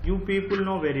well. You people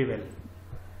know very well.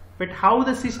 But how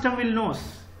the system will knows?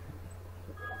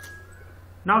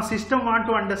 Now system want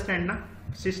to understand, na?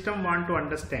 System want to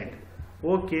understand.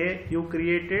 Okay, you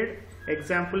created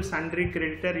example sundry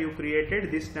creditor. You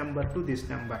created this number to this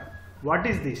number. What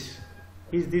is this?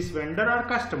 Is this vendor or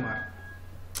customer?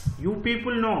 You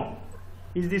people know.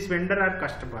 Is this vendor or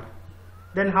customer?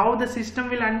 Then how the system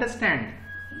will understand?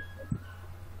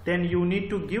 Then you need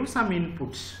to give some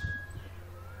inputs.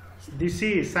 This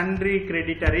is sundry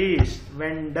creditor is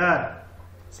vendor,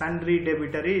 sundry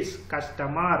debtor is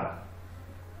customer,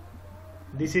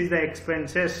 this is the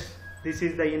expenses, this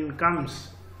is the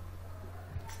incomes.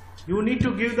 You need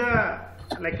to give the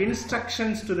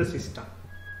instructions to the system.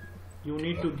 You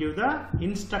need to give the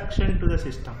instruction to the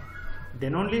system.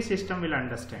 Then only system will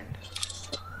understand.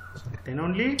 Then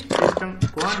only system.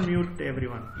 Go on mute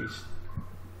everyone, please.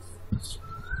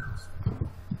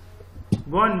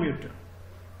 Go on mute.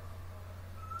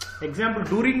 Example,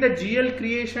 during the GL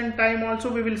creation time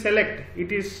also we will select.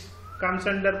 It is comes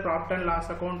under profit and loss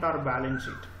account or balance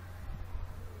sheet.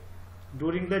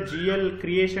 During the GL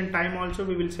creation time also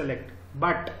we will select.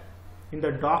 But in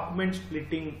the document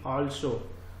splitting also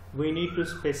we need to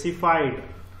specify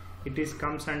it is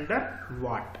comes under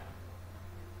what.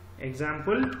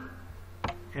 Example,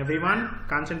 everyone,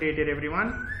 concentrated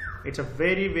everyone. It's a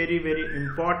very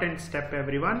important step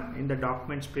everyone in the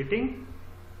document splitting.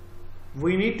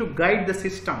 We need to guide the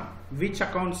system which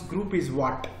accounts group is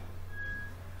what,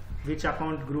 which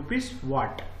account group is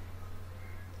what.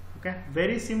 Okay,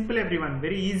 very simple everyone,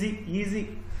 very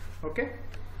easy. Okay.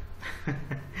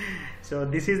 So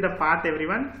this is the path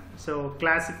everyone. So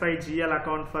classify GL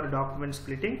account for document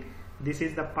splitting. This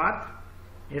is the path.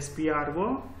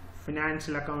 SPRO,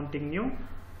 financial accounting new,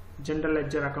 general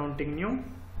ledger accounting new,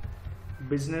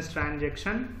 business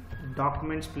transaction,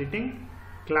 document splitting,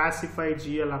 classify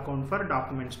GL account for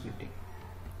document splitting.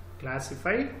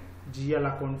 Classify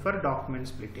GL account for document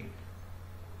splitting.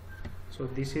 So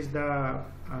this is the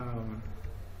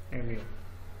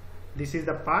this is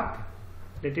the path.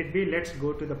 Let it be. Let's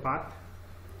go to the path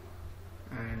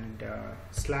and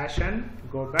 /n,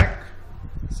 go back.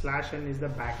 /n is the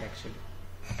back actually.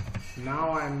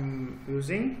 Now I'm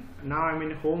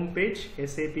in home page,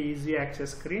 SAP easy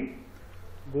access screen.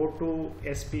 Go to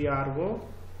SPRO,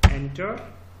 enter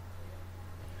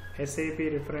SAP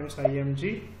reference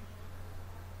IMG.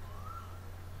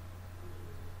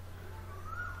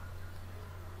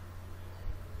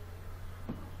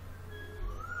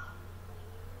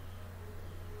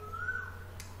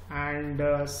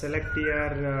 And select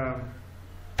your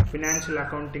financial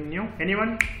accounting new.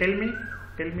 Anyone tell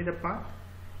me the path.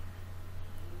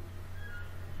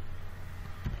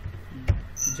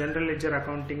 General ledger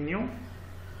accounting new.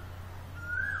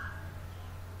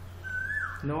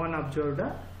 No one observed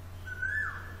a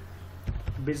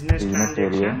business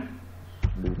transaction,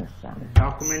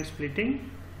 document splitting.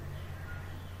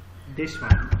 This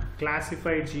one,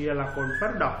 classify GL account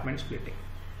for document splitting.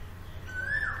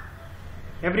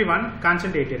 Everyone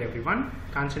concentrate here. Everyone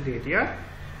concentrate here.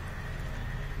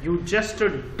 You just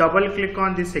double click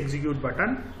on this execute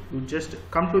button. You just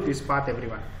come to this path.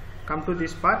 Everyone come to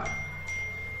this path.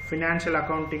 Financial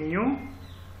accounting new,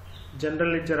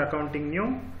 general ledger accounting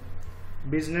new,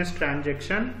 business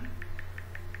transaction,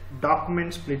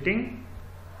 document splitting,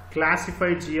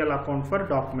 classify GL account for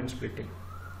document splitting.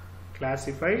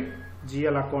 Classify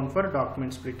GL account for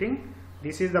document splitting.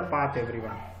 This is the path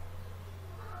everyone.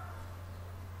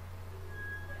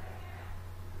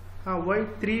 Why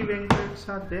 3 Venkats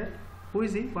are there? Who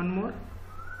is he? One more?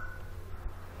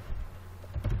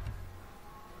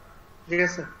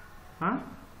 Yes, sir. Huh?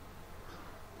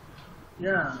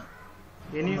 Yeah.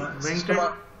 Any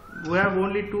Venkat? We have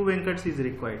only 2 Venkats is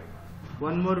required.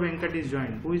 One more Venkat is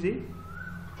joined. Who is he?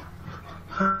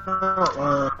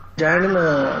 Joined in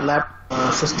lab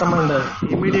system and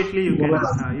Immediately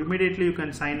you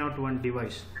can sign out one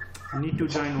device. You need to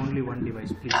join only one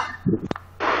device, please.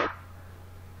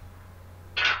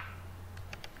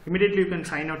 Immediately you can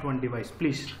sign out one device,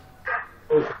 please.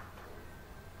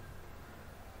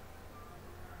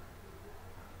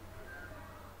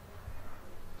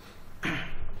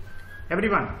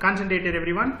 Everyone, concentrated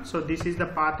everyone. So this is the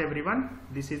path, everyone.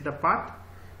 This is the path.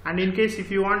 And in case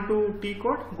if you want to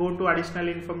T-code, go to additional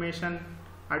information,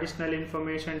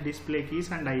 display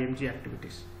keys and IMG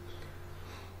activities.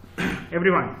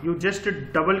 Everyone, you just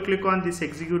double click on this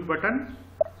execute button.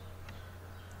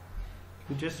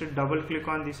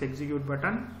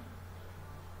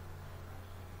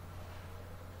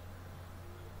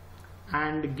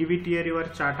 And give it here your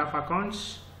chart of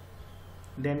accounts.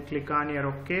 Then click on your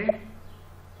OK.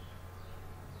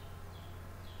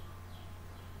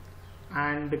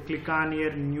 And click on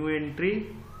your new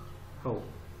entry. Oh,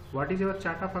 what is your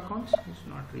chart of accounts? It's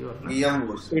not your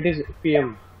PMOC. It is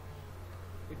PM.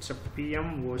 It's a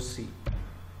PMOC.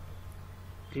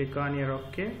 Click on your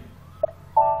OK.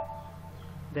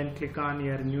 Then click on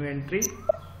your new entry.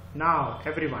 Now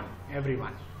everyone.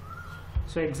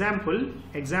 So example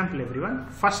everyone.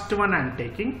 First one I am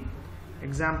taking.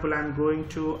 Example I am going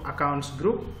to accounts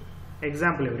group.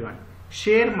 Example everyone.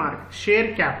 Share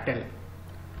capital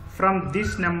from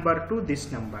this number to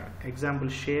this number. Example,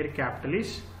 share capital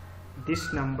is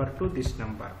this number to this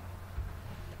number.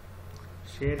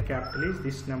 Share capital is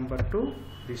this number to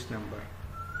this number.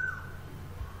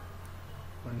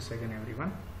 1 second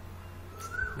everyone.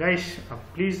 Guys,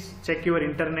 please check your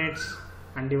internets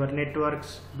and your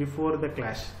networks before the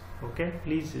class. Okay,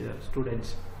 please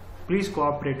students, please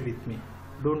cooperate with me.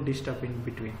 Don't disturb in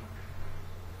between.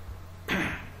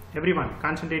 Everyone,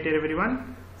 concentrated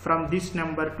everyone. From this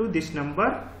number to this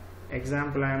number.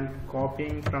 Example, I am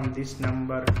copying from this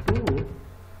number to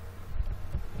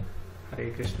Hare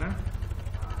Krishna.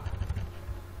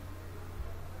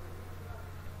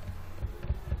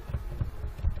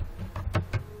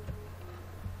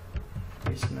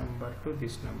 This number to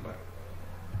this number.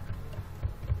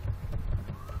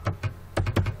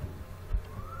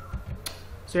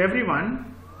 So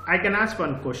everyone, I can ask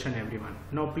one question everyone.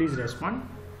 Now please respond.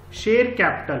 Share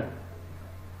capital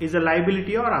is a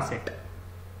liability or asset?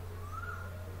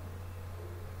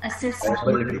 Asset.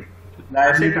 Liability.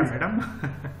 Asset, madam.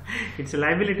 It's a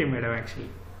liability, madam, actually.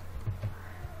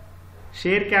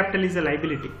 Share capital is a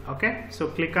liability. Okay. So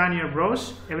click on your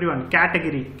browse. Everyone,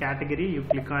 category. You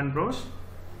click on browse.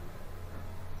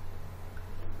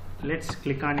 Let's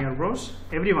click on your browse.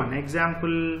 Everyone,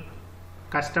 example,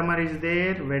 customer is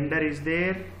there, vendor is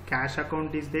there, cash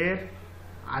account is there,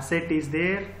 asset is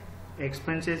there,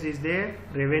 expenses is there,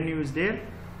 revenue is there.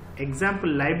 Example,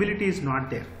 liability is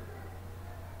not there.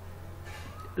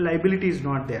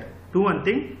 Do one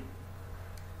thing.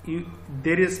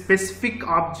 There is specific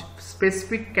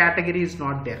category is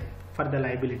not there for the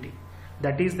liability.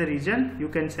 That is the reason you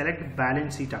can select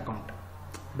balance sheet account.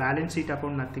 Balance sheet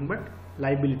account nothing but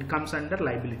liability, comes under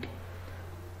liability.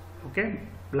 Okay,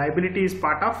 liability is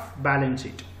part of balance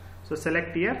sheet. So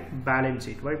select here balance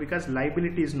sheet. Why? Because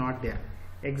liability is not there.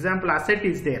 Example, asset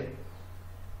is there.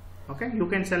 Okay, you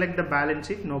can select the balance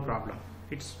sheet, no problem.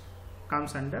 It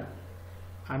comes under,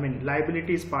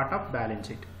 liability is part of balance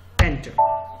sheet. Enter.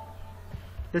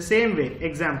 The same way,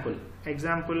 example,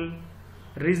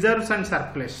 reserves and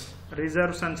surplus,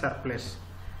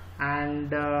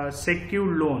 and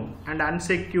secured loan and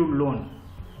unsecured loan.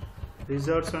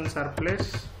 Reserves and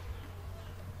surplus,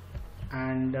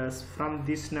 and from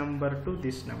this number to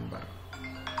this number.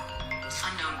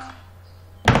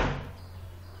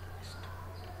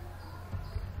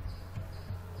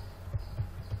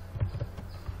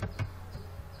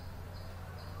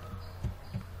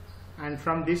 And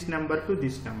from this number to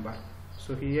this number.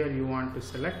 So here you want to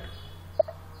select,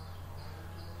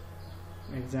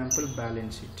 example,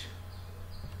 balance sheet.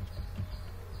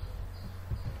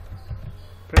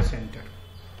 Press enter.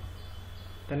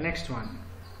 The next one.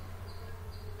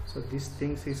 So this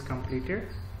things is completed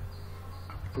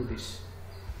up to this.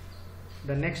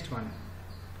 The next one,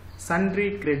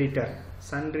 sundry creditor.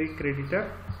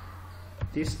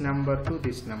 This number to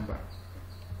this number.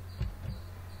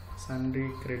 Sundry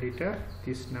creditor,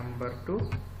 this number to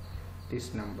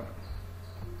this number.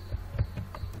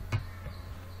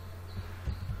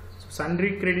 So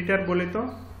sundry creditor bole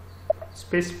to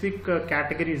specific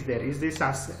category is there. Is this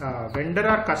as vendor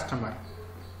or customer?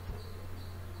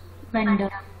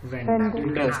 Vendor.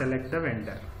 You can select the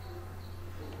vendor.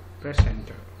 Press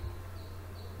enter.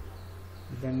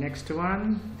 The next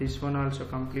one, this one also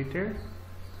completed.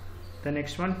 The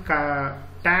next one,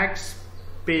 tax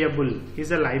payable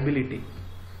is a liability,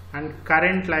 and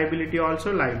current liability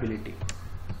also liability.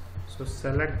 So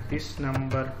select this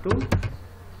number to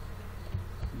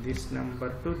this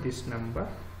number to this number.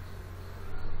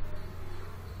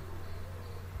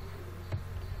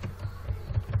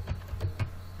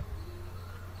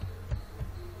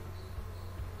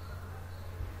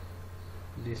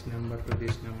 This number to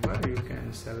this number, you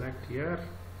can select here,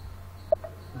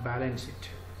 balance it,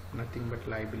 nothing but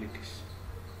liabilities.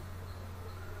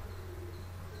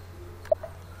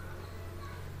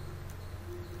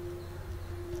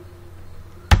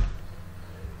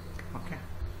 Okay,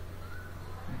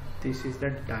 this is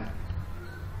the done.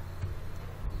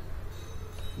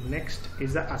 Next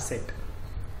is the asset.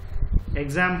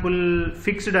 Example,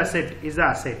 fixed asset is the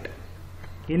asset,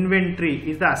 inventory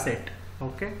is the asset.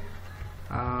 Okay,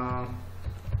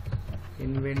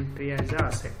 inventory as a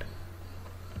asset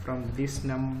from this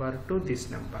number to this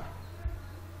number.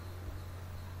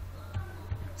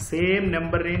 Same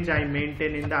number range I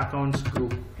maintain in the accounts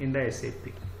group in the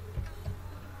SAP,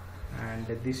 and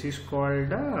this is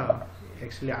called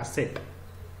actually asset.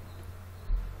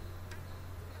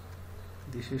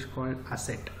 This is called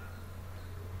asset.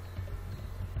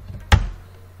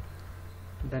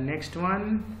 The next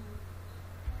one,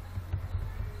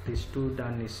 these two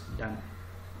done is done.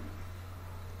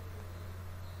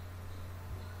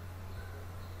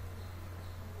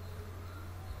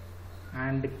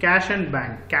 And cash and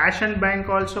bank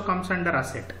also comes under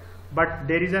asset, but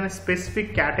there is a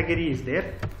specific category is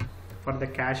there. For the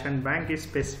cash and bank, is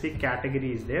specific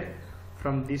category is there.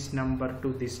 From this number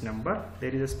to this number, there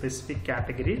is a specific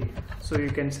category, so you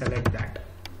can select that.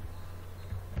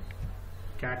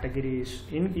 Category is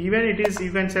in, even it is,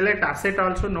 you can select asset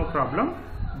also, no problem,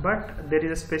 but there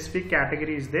is a specific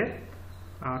category is there,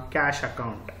 cash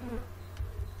account.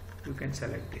 You can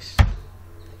select this.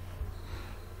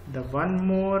 The one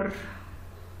more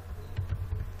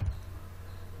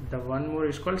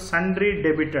is called sundry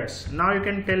debitors. Now you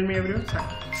can tell me everyone.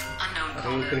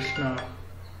 Hare Krishna.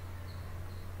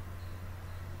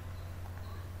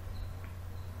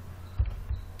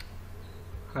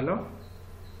 Hello?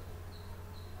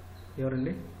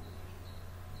 Yorandi?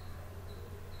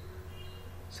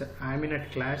 Sir, I am in a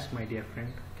class, my dear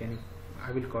friend. Can you?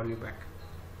 I will call you back.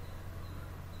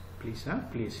 Please,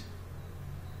 please.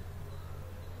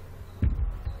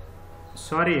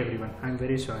 Sorry everyone, I am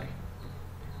very sorry.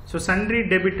 So sundry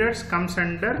debitors comes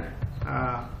under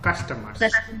customers.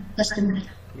 Customer.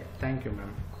 Yeah, thank you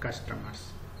ma'am.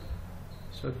 Customers.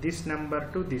 So this number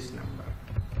to this number.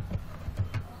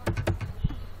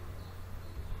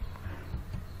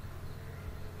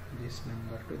 This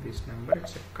number to this number,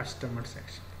 it's a customer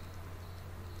section.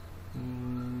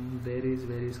 Where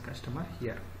is customer?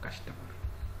 Here, customer.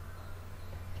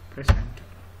 Press enter.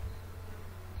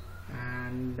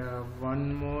 And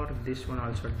one more, this one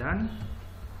also done.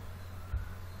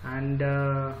 And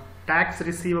tax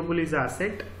receivable is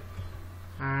asset,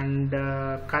 and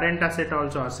current asset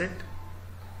also asset.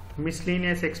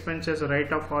 Miscellaneous expenses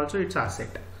write off also, it's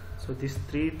asset. So these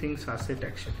three things asset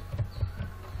actually.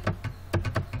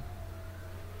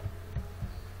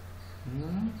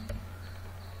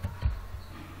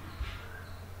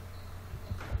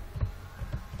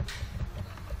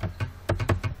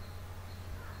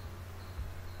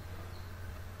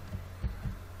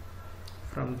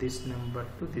 From this number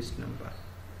to this number,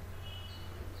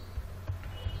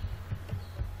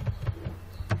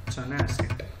 it's an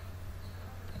asset.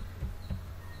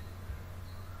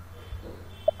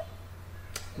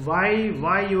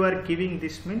 Why you are giving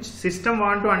this means system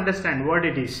want to understand what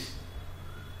it is.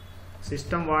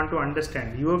 System want to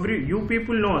understand. You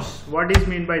people knows what is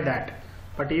mean by that,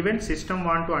 but even system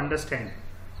want to understand.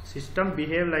 System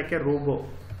behave like a robot.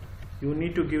 You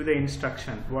need to give the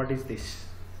instruction. What is this?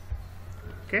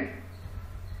 Okay.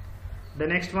 The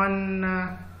next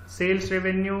one, sales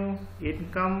revenue,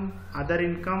 income, other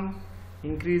income,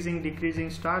 increasing, decreasing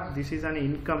stock. This is an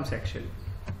income section.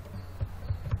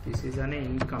 This is an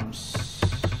incomes.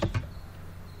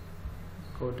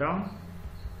 Go down.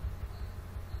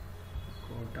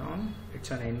 Go down.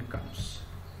 It's an incomes.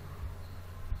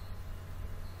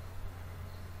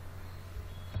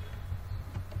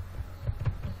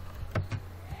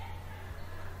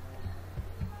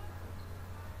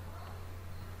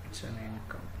 An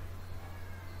income.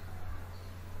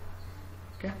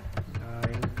 Okay,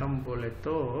 income bole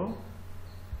to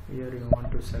here you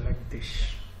want to select this.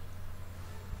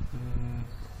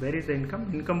 Where is the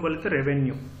income? Income bole to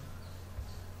revenue.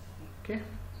 Okay,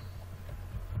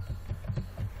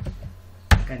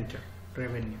 enter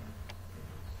revenue.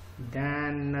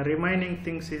 Then remaining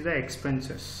things is the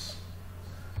expenses.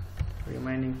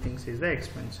 Remaining things is the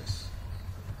expenses.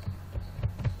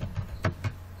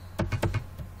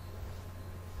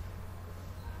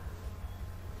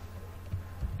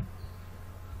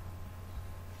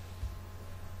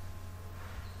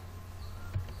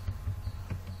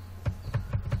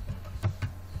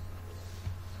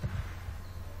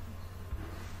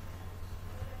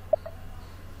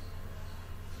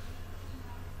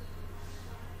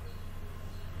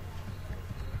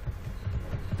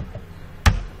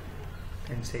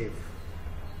 And save.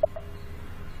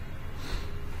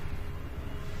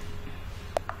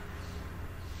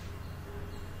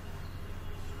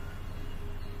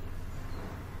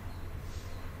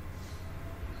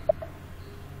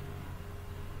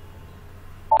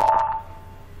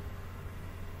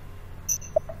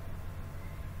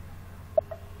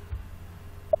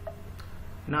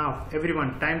 Now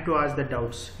everyone, time to ask the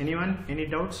doubts. Anyone? Any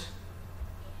doubts?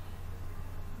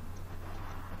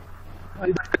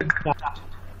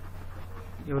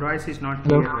 Your voice is not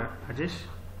clear, Rajesh.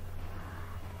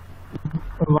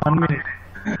 1 minute.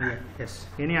 Yeah, yes.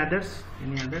 Any others?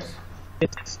 Any others?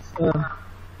 Yes.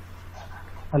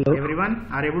 Hello. Everyone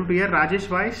are able to hear Rajesh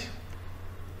voice?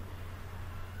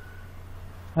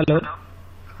 Hello.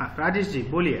 Rajesh ji,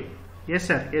 बोलिए. Yes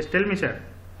sir. Yes, tell me sir.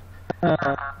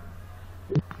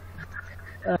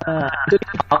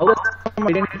 How does some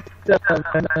identity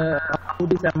how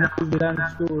this amount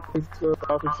belongs to his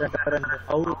profit center and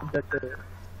how that the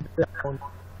amount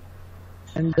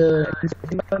and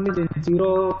second one is in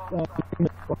zero when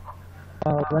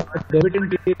debit and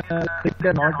credit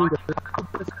are not equal, how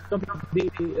the system will be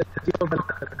zero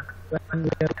balance when we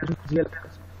are using GL.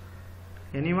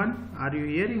 Anyone? Are you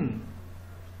hearing?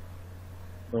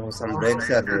 No, some breaks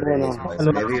are there.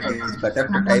 Hello. Maybe it is better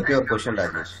to type your question,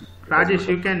 Rajesh. Rajesh,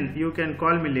 you can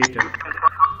call me later.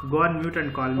 Go on mute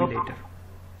and call me later.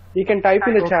 You can type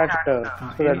in the chat so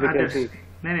that Any we can others? see.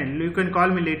 No, you can call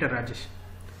me later, Rajesh.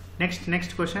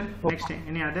 Next question. Next,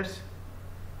 any others?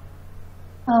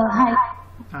 Hi.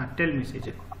 Tell me,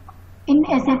 Sejal. In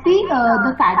SAP,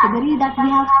 the category that we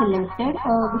have selected,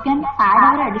 we can add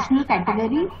our additional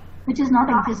category which is not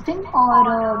existing,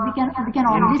 or we can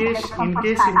only In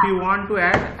case if you want to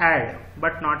add,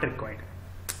 but not required.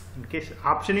 In case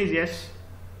option is yes,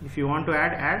 if you want to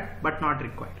add, but not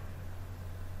required.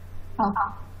 Okay.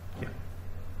 Yeah.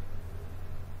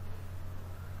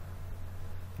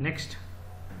 Next.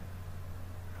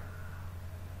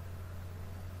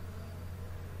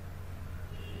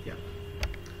 Yeah.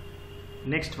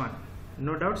 Next one.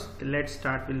 No doubts. Let's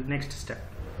start with next step.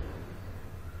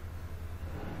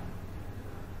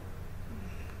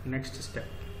 Next step.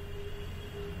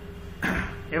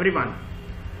 Everyone,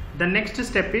 the next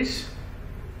step is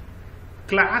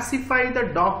classify the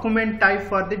document type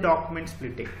for the document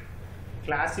splitting.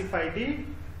 Classify the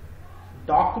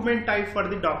document type for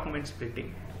the document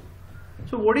splitting.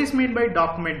 So what is meant by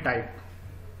document type?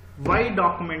 Why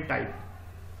document type?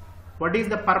 What is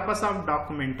the purpose of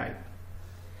document type?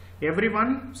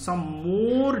 Everyone, some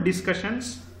more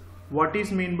discussions. What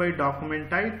is meant by document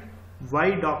type?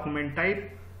 Why document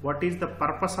type? What is the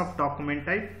purpose of document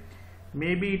type?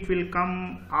 Maybe it will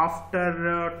come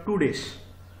after 2 days.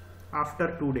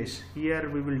 After 2 days, here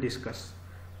we will discuss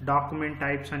document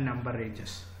types and number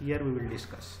ranges. Here we will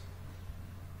discuss.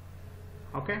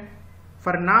 Okay.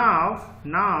 For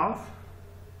now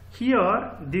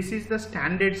here this is the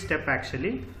standard step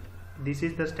actually. This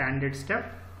is the standard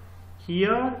step.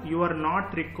 Here you are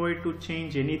not required to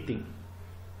change anything.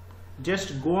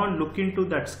 Just go and look into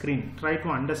that screen. Try to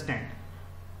understand.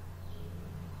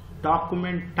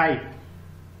 Document type.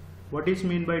 What is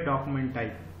mean by document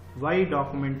type? Why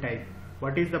document type?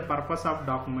 What is the purpose of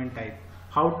document type?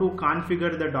 How to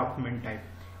configure the document type?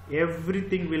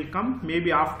 Everything will come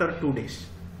maybe after 2 days.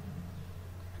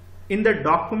 In the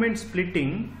document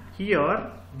splitting, here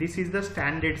this is the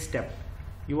standard step.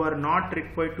 You are not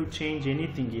required to change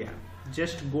anything here.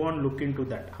 Just go and look into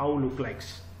that. How look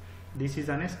likes. This is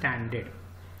on a standard.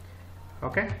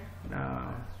 Okay.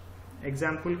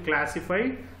 Example,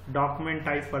 classify document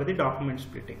type for the document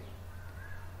splitting.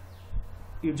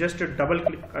 You just double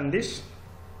click on this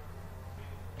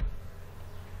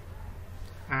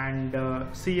and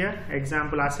see here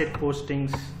example asset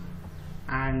postings,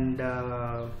 and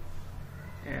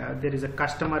there is a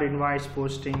customer invoice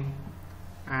posting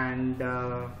and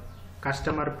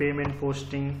customer payment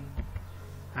posting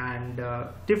and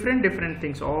different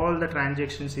things. All the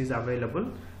transactions is available,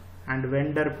 and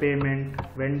vendor payment,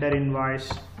 vendor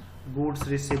invoice, goods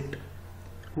receipt,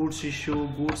 goods issue,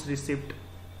 goods receipt.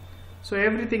 So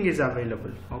everything is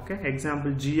available. Okay.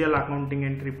 Example, GL accounting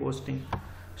entry posting.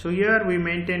 So here we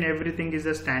maintain everything is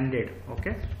a standard.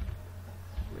 Okay,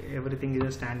 everything is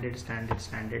a standard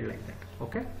like that.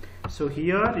 Okay, so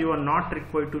here you are not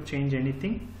required to change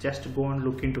anything, just go and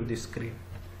look into this screen.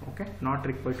 Okay, not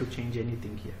required to change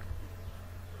anything here.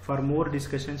 For more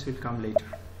discussions will come later.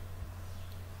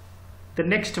 The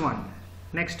next one,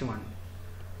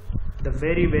 the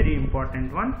very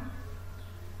important one,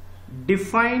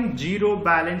 define zero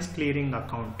balance clearing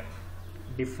account.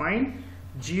 Define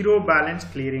zero balance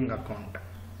clearing account.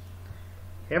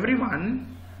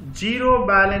 Everyone, zero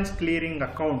balance clearing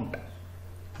account,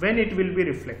 when it will be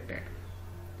reflected?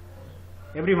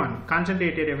 Everyone,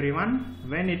 concentrate here everyone.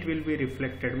 When it will be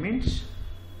reflected means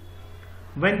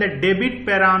when the debit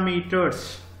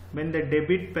parameters, when the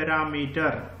debit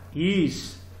parameter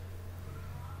is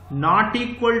not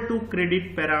equal to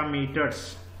credit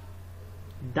parameters,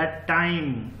 that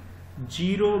time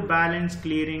zero balance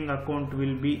clearing account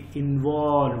will be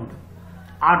involved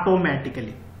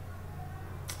automatically.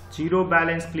 Zero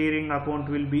balance clearing account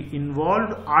will be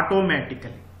involved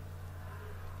automatically.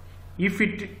 If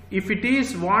it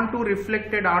is want to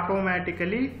reflected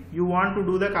automatically, you want to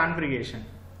do the configuration.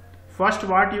 First,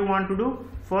 what you want to do?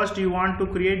 First, you want to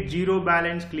create zero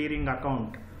balance clearing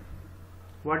account.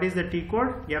 What is the T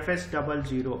code?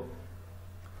 FS00.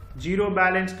 Zero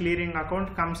balance clearing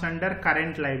account comes under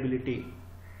current liability.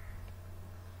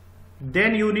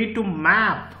 Then you need to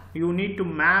map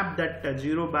that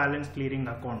zero balance clearing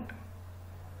account.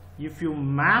 If you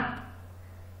map,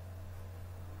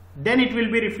 then it will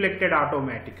be reflected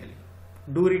automatically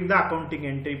during the accounting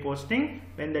entry posting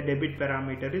when the debit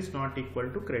parameter is not equal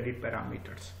to credit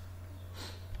parameters.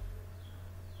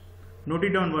 Note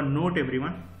it down one note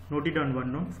everyone. Note it down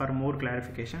one note for more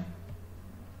clarification.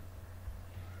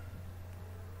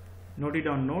 Note it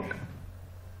down note.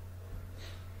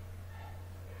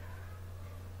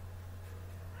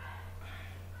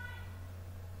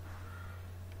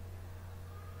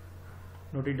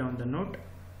 Note it down the note.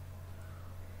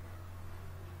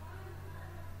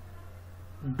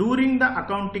 During the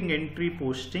accounting entry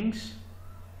postings,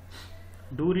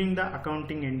 note it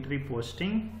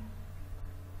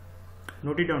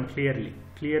down clearly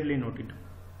note it down.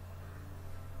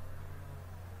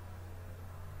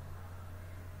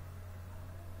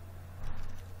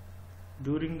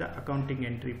 During the accounting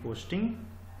entry posting,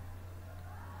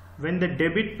 when the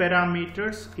debit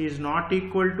parameters is not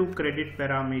equal to credit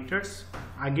parameters,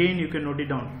 again you can note it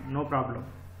down, no problem,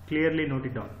 clearly note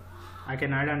it down. I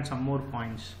can add on some more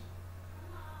points.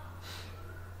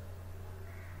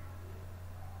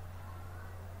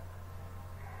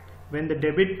 When the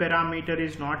debit parameter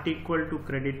is not equal to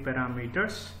credit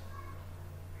parameters,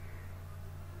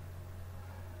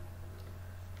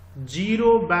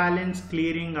 zero balance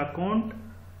clearing account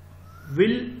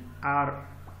will or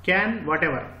can,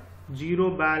 whatever, zero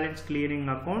balance clearing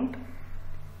account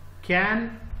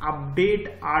can update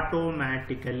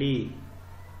automatically.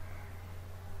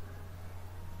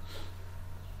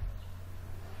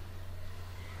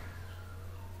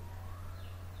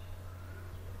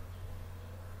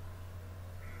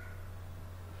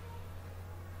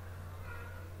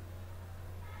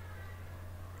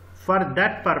 For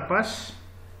that purpose,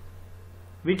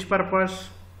 which purpose?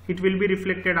 It will be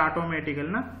reflected automatically,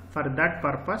 na? For that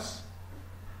purpose,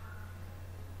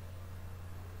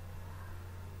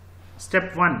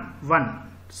 step 1,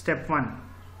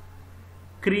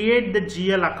 create the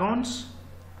GL accounts,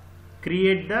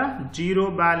 create the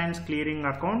zero balance clearing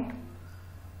account,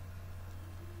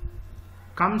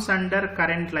 comes under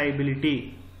current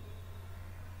liability.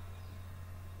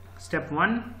 Step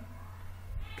 1,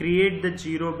 create the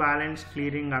zero balance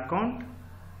clearing account,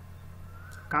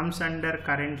 comes under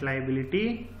current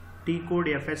liability, T code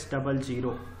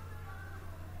FS00.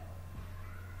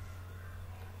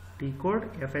 T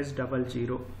code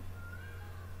FS00.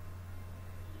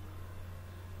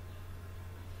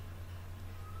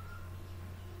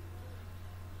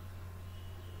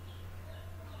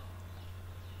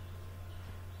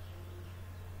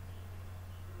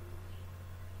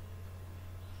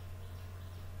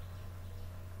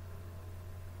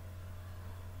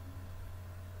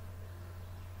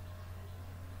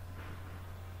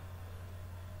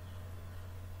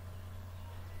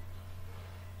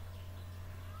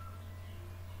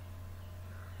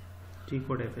 T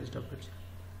code FS00.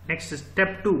 Next,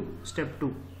 step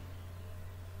 2.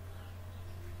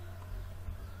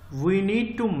 We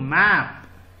need to map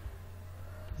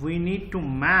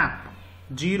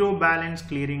zero balance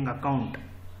clearing account.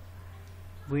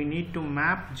 We need to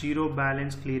map zero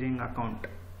balance clearing account.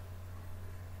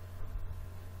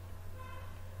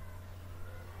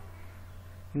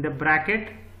 In the bracket,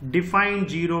 define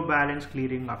zero balance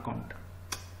clearing account.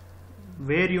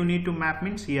 Where you need to map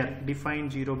means here, define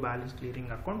zero balance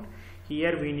clearing account.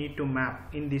 Here we need to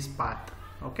map in this path.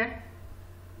 Okay.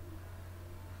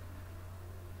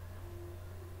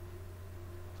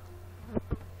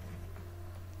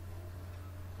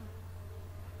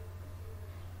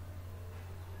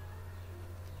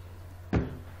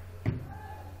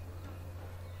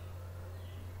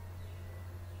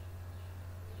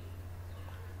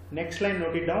 Next line,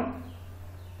 note it down.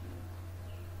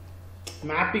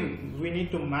 Mapping, we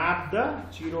need to map the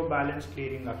zero balance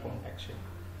clearing account actually.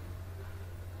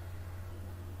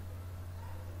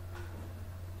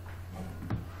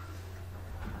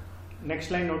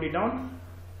 Next line, note it down.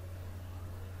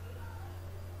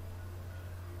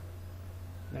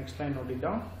 Next line, note it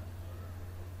down.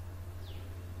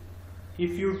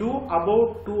 If you do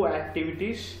about two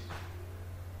activities,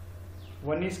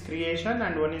 one is creation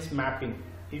and one is mapping.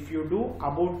 If you do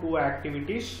about two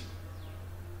activities,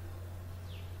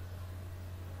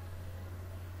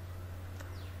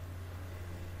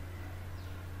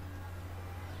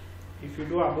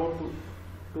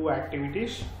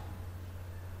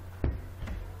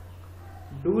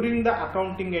 during the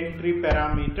accounting entry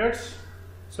parameters,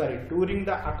 during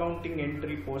the accounting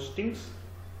entry postings,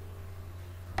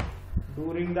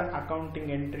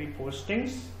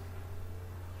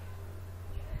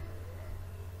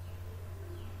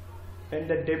 when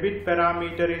the debit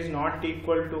parameter is not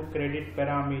equal to credit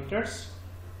parameters,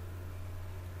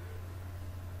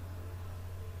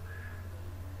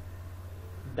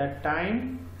 that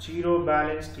time zero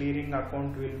balance clearing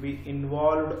account will be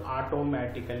involved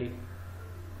automatically.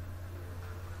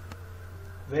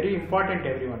 Very important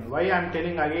everyone. Why I am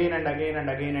telling again and again and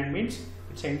again and means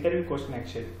it's an interview question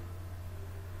actually.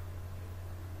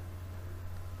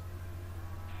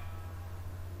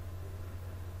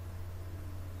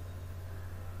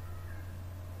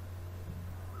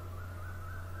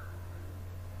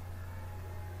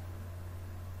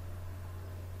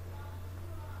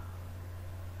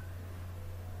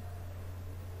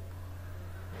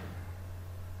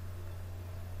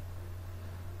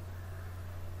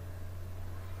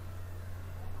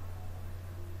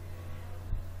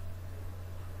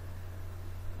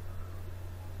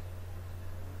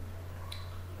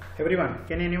 Everyone,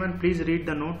 can anyone please read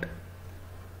the note?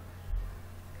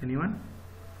 Anyone?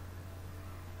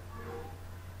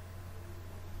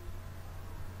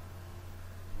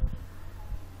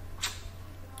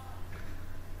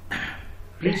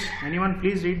 Please, anyone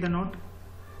please read the note?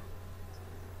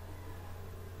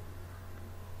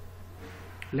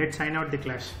 Let's sign out the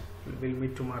class. We'll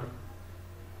meet tomorrow.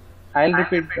 I'll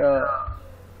repeat.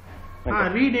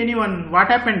 Read anyone. What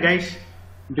happened, guys?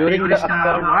 During the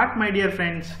what, my dear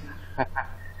friends?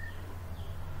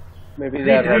 Maybe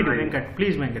read Venkat.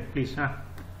 Please, Venkat, please.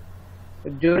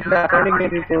 During the accounting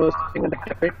entry posting, the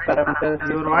debit parameters.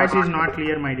 Your voice is not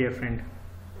clear, my dear friend.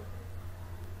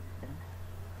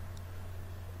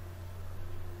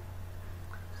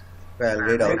 Well,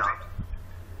 read out.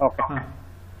 Okay.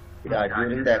 Yeah,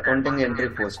 during the accounting entry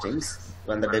postings,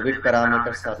 when the debit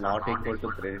parameters are not equal to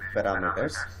credit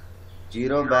parameters,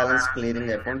 zero balance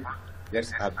clearing account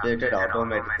gets updated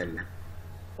automatically.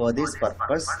 For this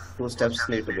purpose, two steps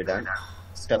need to be done.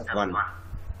 Step 1.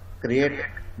 Create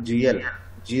GL,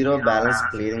 zero balance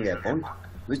clearing account,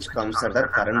 which comes under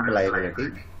current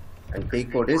liability, and T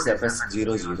code is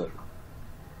FS00.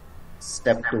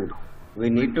 Step 2. We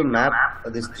need to map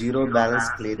this zero balance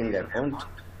clearing account,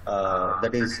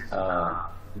 that is,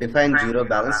 define zero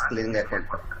balance clearing account.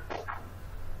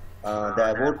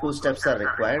 The above two steps are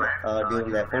required during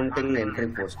the accounting entry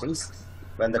postings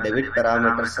when the debit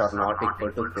parameters are not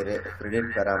equal to credit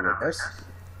parameters.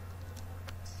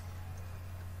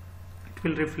 It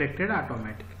will reflect it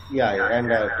automatically. Yeah, and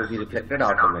to be reflected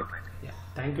automatically. Yeah.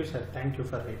 Thank you, sir. Thank you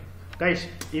for reading. Guys,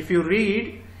 if you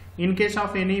read, in case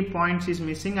of any points is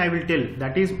missing, I will tell.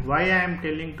 That is why I am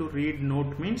telling to read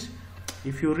note means.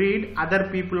 If you read, other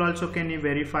people also can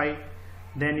verify.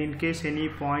 Then in case any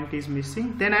point is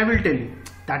missing, then I will tell you.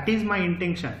 That is my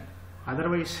intention.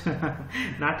 Otherwise,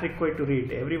 not required to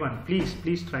read. Everyone,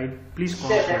 please try. Please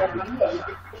cooperate.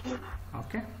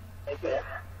 Okay.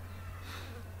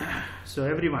 So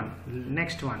everyone,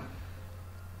 next one.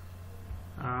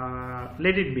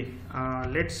 Let it be.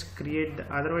 Let's create.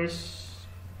 Otherwise,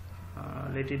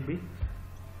 let it be.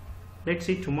 Let's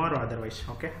see tomorrow. Otherwise,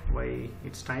 okay. Why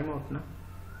it's time out now?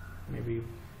 Maybe.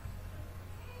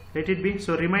 Let it be.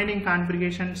 So remaining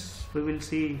configurations we will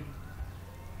see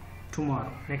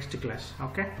tomorrow, next class.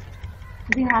 Okay.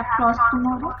 We have class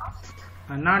tomorrow.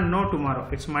 No tomorrow.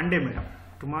 It's Monday, madam.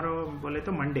 Tomorrow bole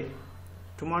to Monday.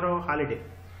 Tomorrow holiday.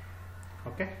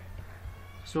 Okay.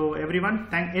 So everyone,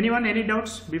 anyone any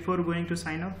doubts before going to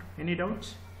sign out? Any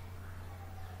doubts?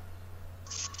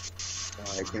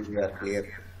 I think we are clear.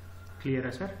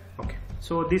 Clear, sir? Okay.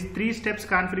 So these 3 steps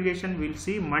configuration we'll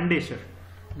see Monday, sir.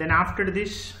 Then after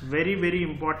this very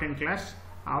important class,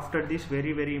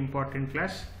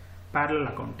 parallel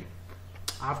accounting.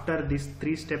 After this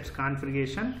 3 steps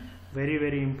configuration,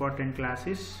 very important class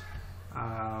is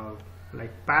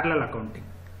like parallel accounting.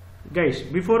 Guys,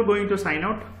 before going to sign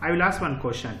out, I will ask one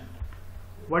question.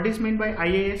 What is meant by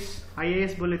IAS?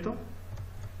 IAS bole to?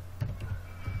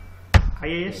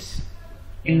 IAS?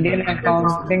 Indian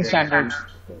Accounting Standards.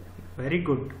 Very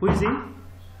good. Who is he?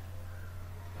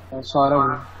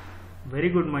 Saurav. Very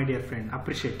good, my dear friend.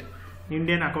 Appreciate.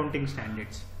 Indian Accounting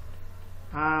Standards.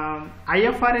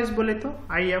 IFRS bole to?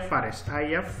 IFRS.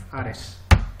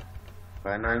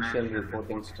 Financial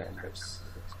reporting standards.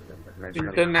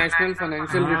 International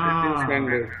Financial Reporting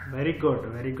Standard. Very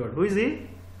good. Who is he?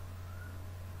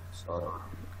 Saurav.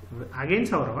 Again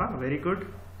Saurav. Very good.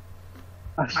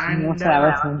 And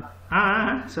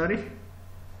Sorry.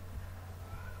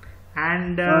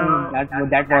 And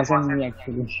that wasn't me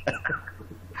actually.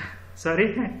 Sorry.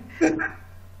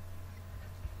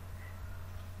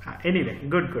 Anyway,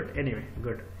 good. Anyway,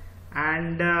 good.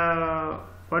 And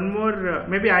one more.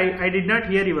 Maybe I did not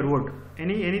hear your word.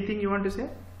 Anything you want to say?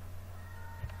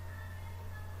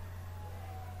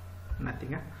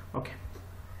 Nothing. Okay.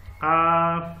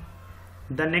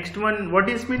 The next one. What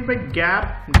is meant by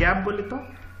gap? Gap bole to?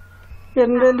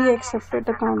 Generally accepted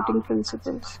accounting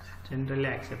principles. Generally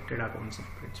accepted accounting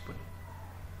principle.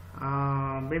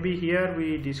 Maybe here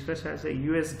we discuss as a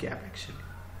US gap actually.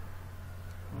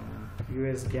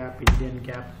 US gap, Indian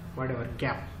gap, whatever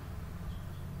gap.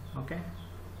 Okay.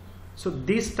 So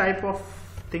this type of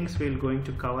things we are going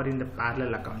to cover in the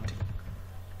parallel accounting.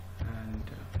 And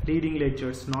leading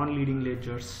ledgers, non-leading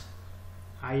ledgers,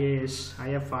 IAS,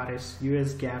 IFRS,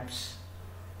 US gaps.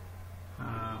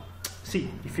 See,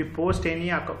 if you post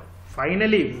any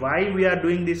finally, why we are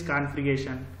doing this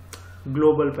configuration,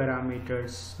 global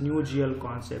parameters, new GL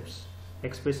concepts,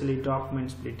 especially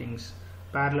document splittings,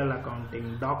 parallel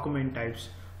accounting, document types.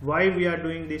 Why we are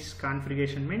doing this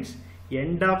configuration means,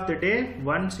 end of the day,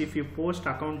 once if you post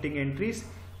accounting entries,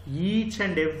 each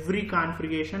and every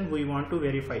configuration we want to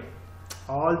verify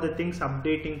all the things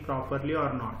updating properly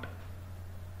or not.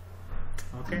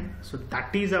 Okay, so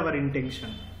that is our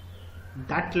intention.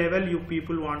 That level you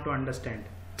people want to understand.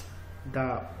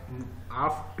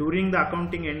 During the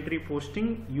accounting entry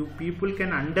posting, you people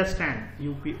can understand.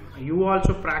 You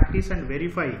also practice and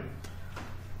verify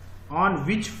on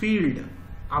which field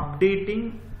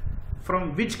updating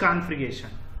from which configuration.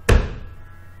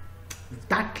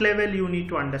 That level you need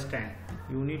to understand.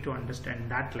 You need to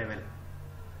understand that level.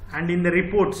 And in the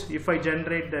reports, if I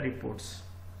generate the reports,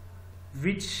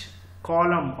 which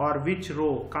column or which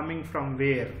row coming from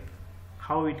where,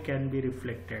 how it can be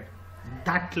reflected,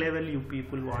 that level you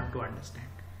people want to understand.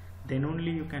 Then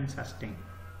only you can sustain.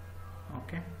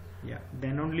 Okay, yeah,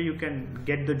 then only you can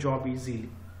get the job easily.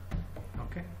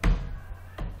 Okay,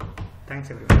 thanks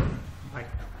everyone. Bye.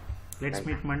 Let's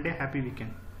meet Monday. Happy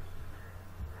weekend.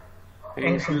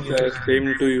 Thank you, sir.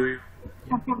 Same to you.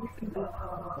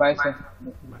 Bye, sir.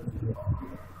 Bye.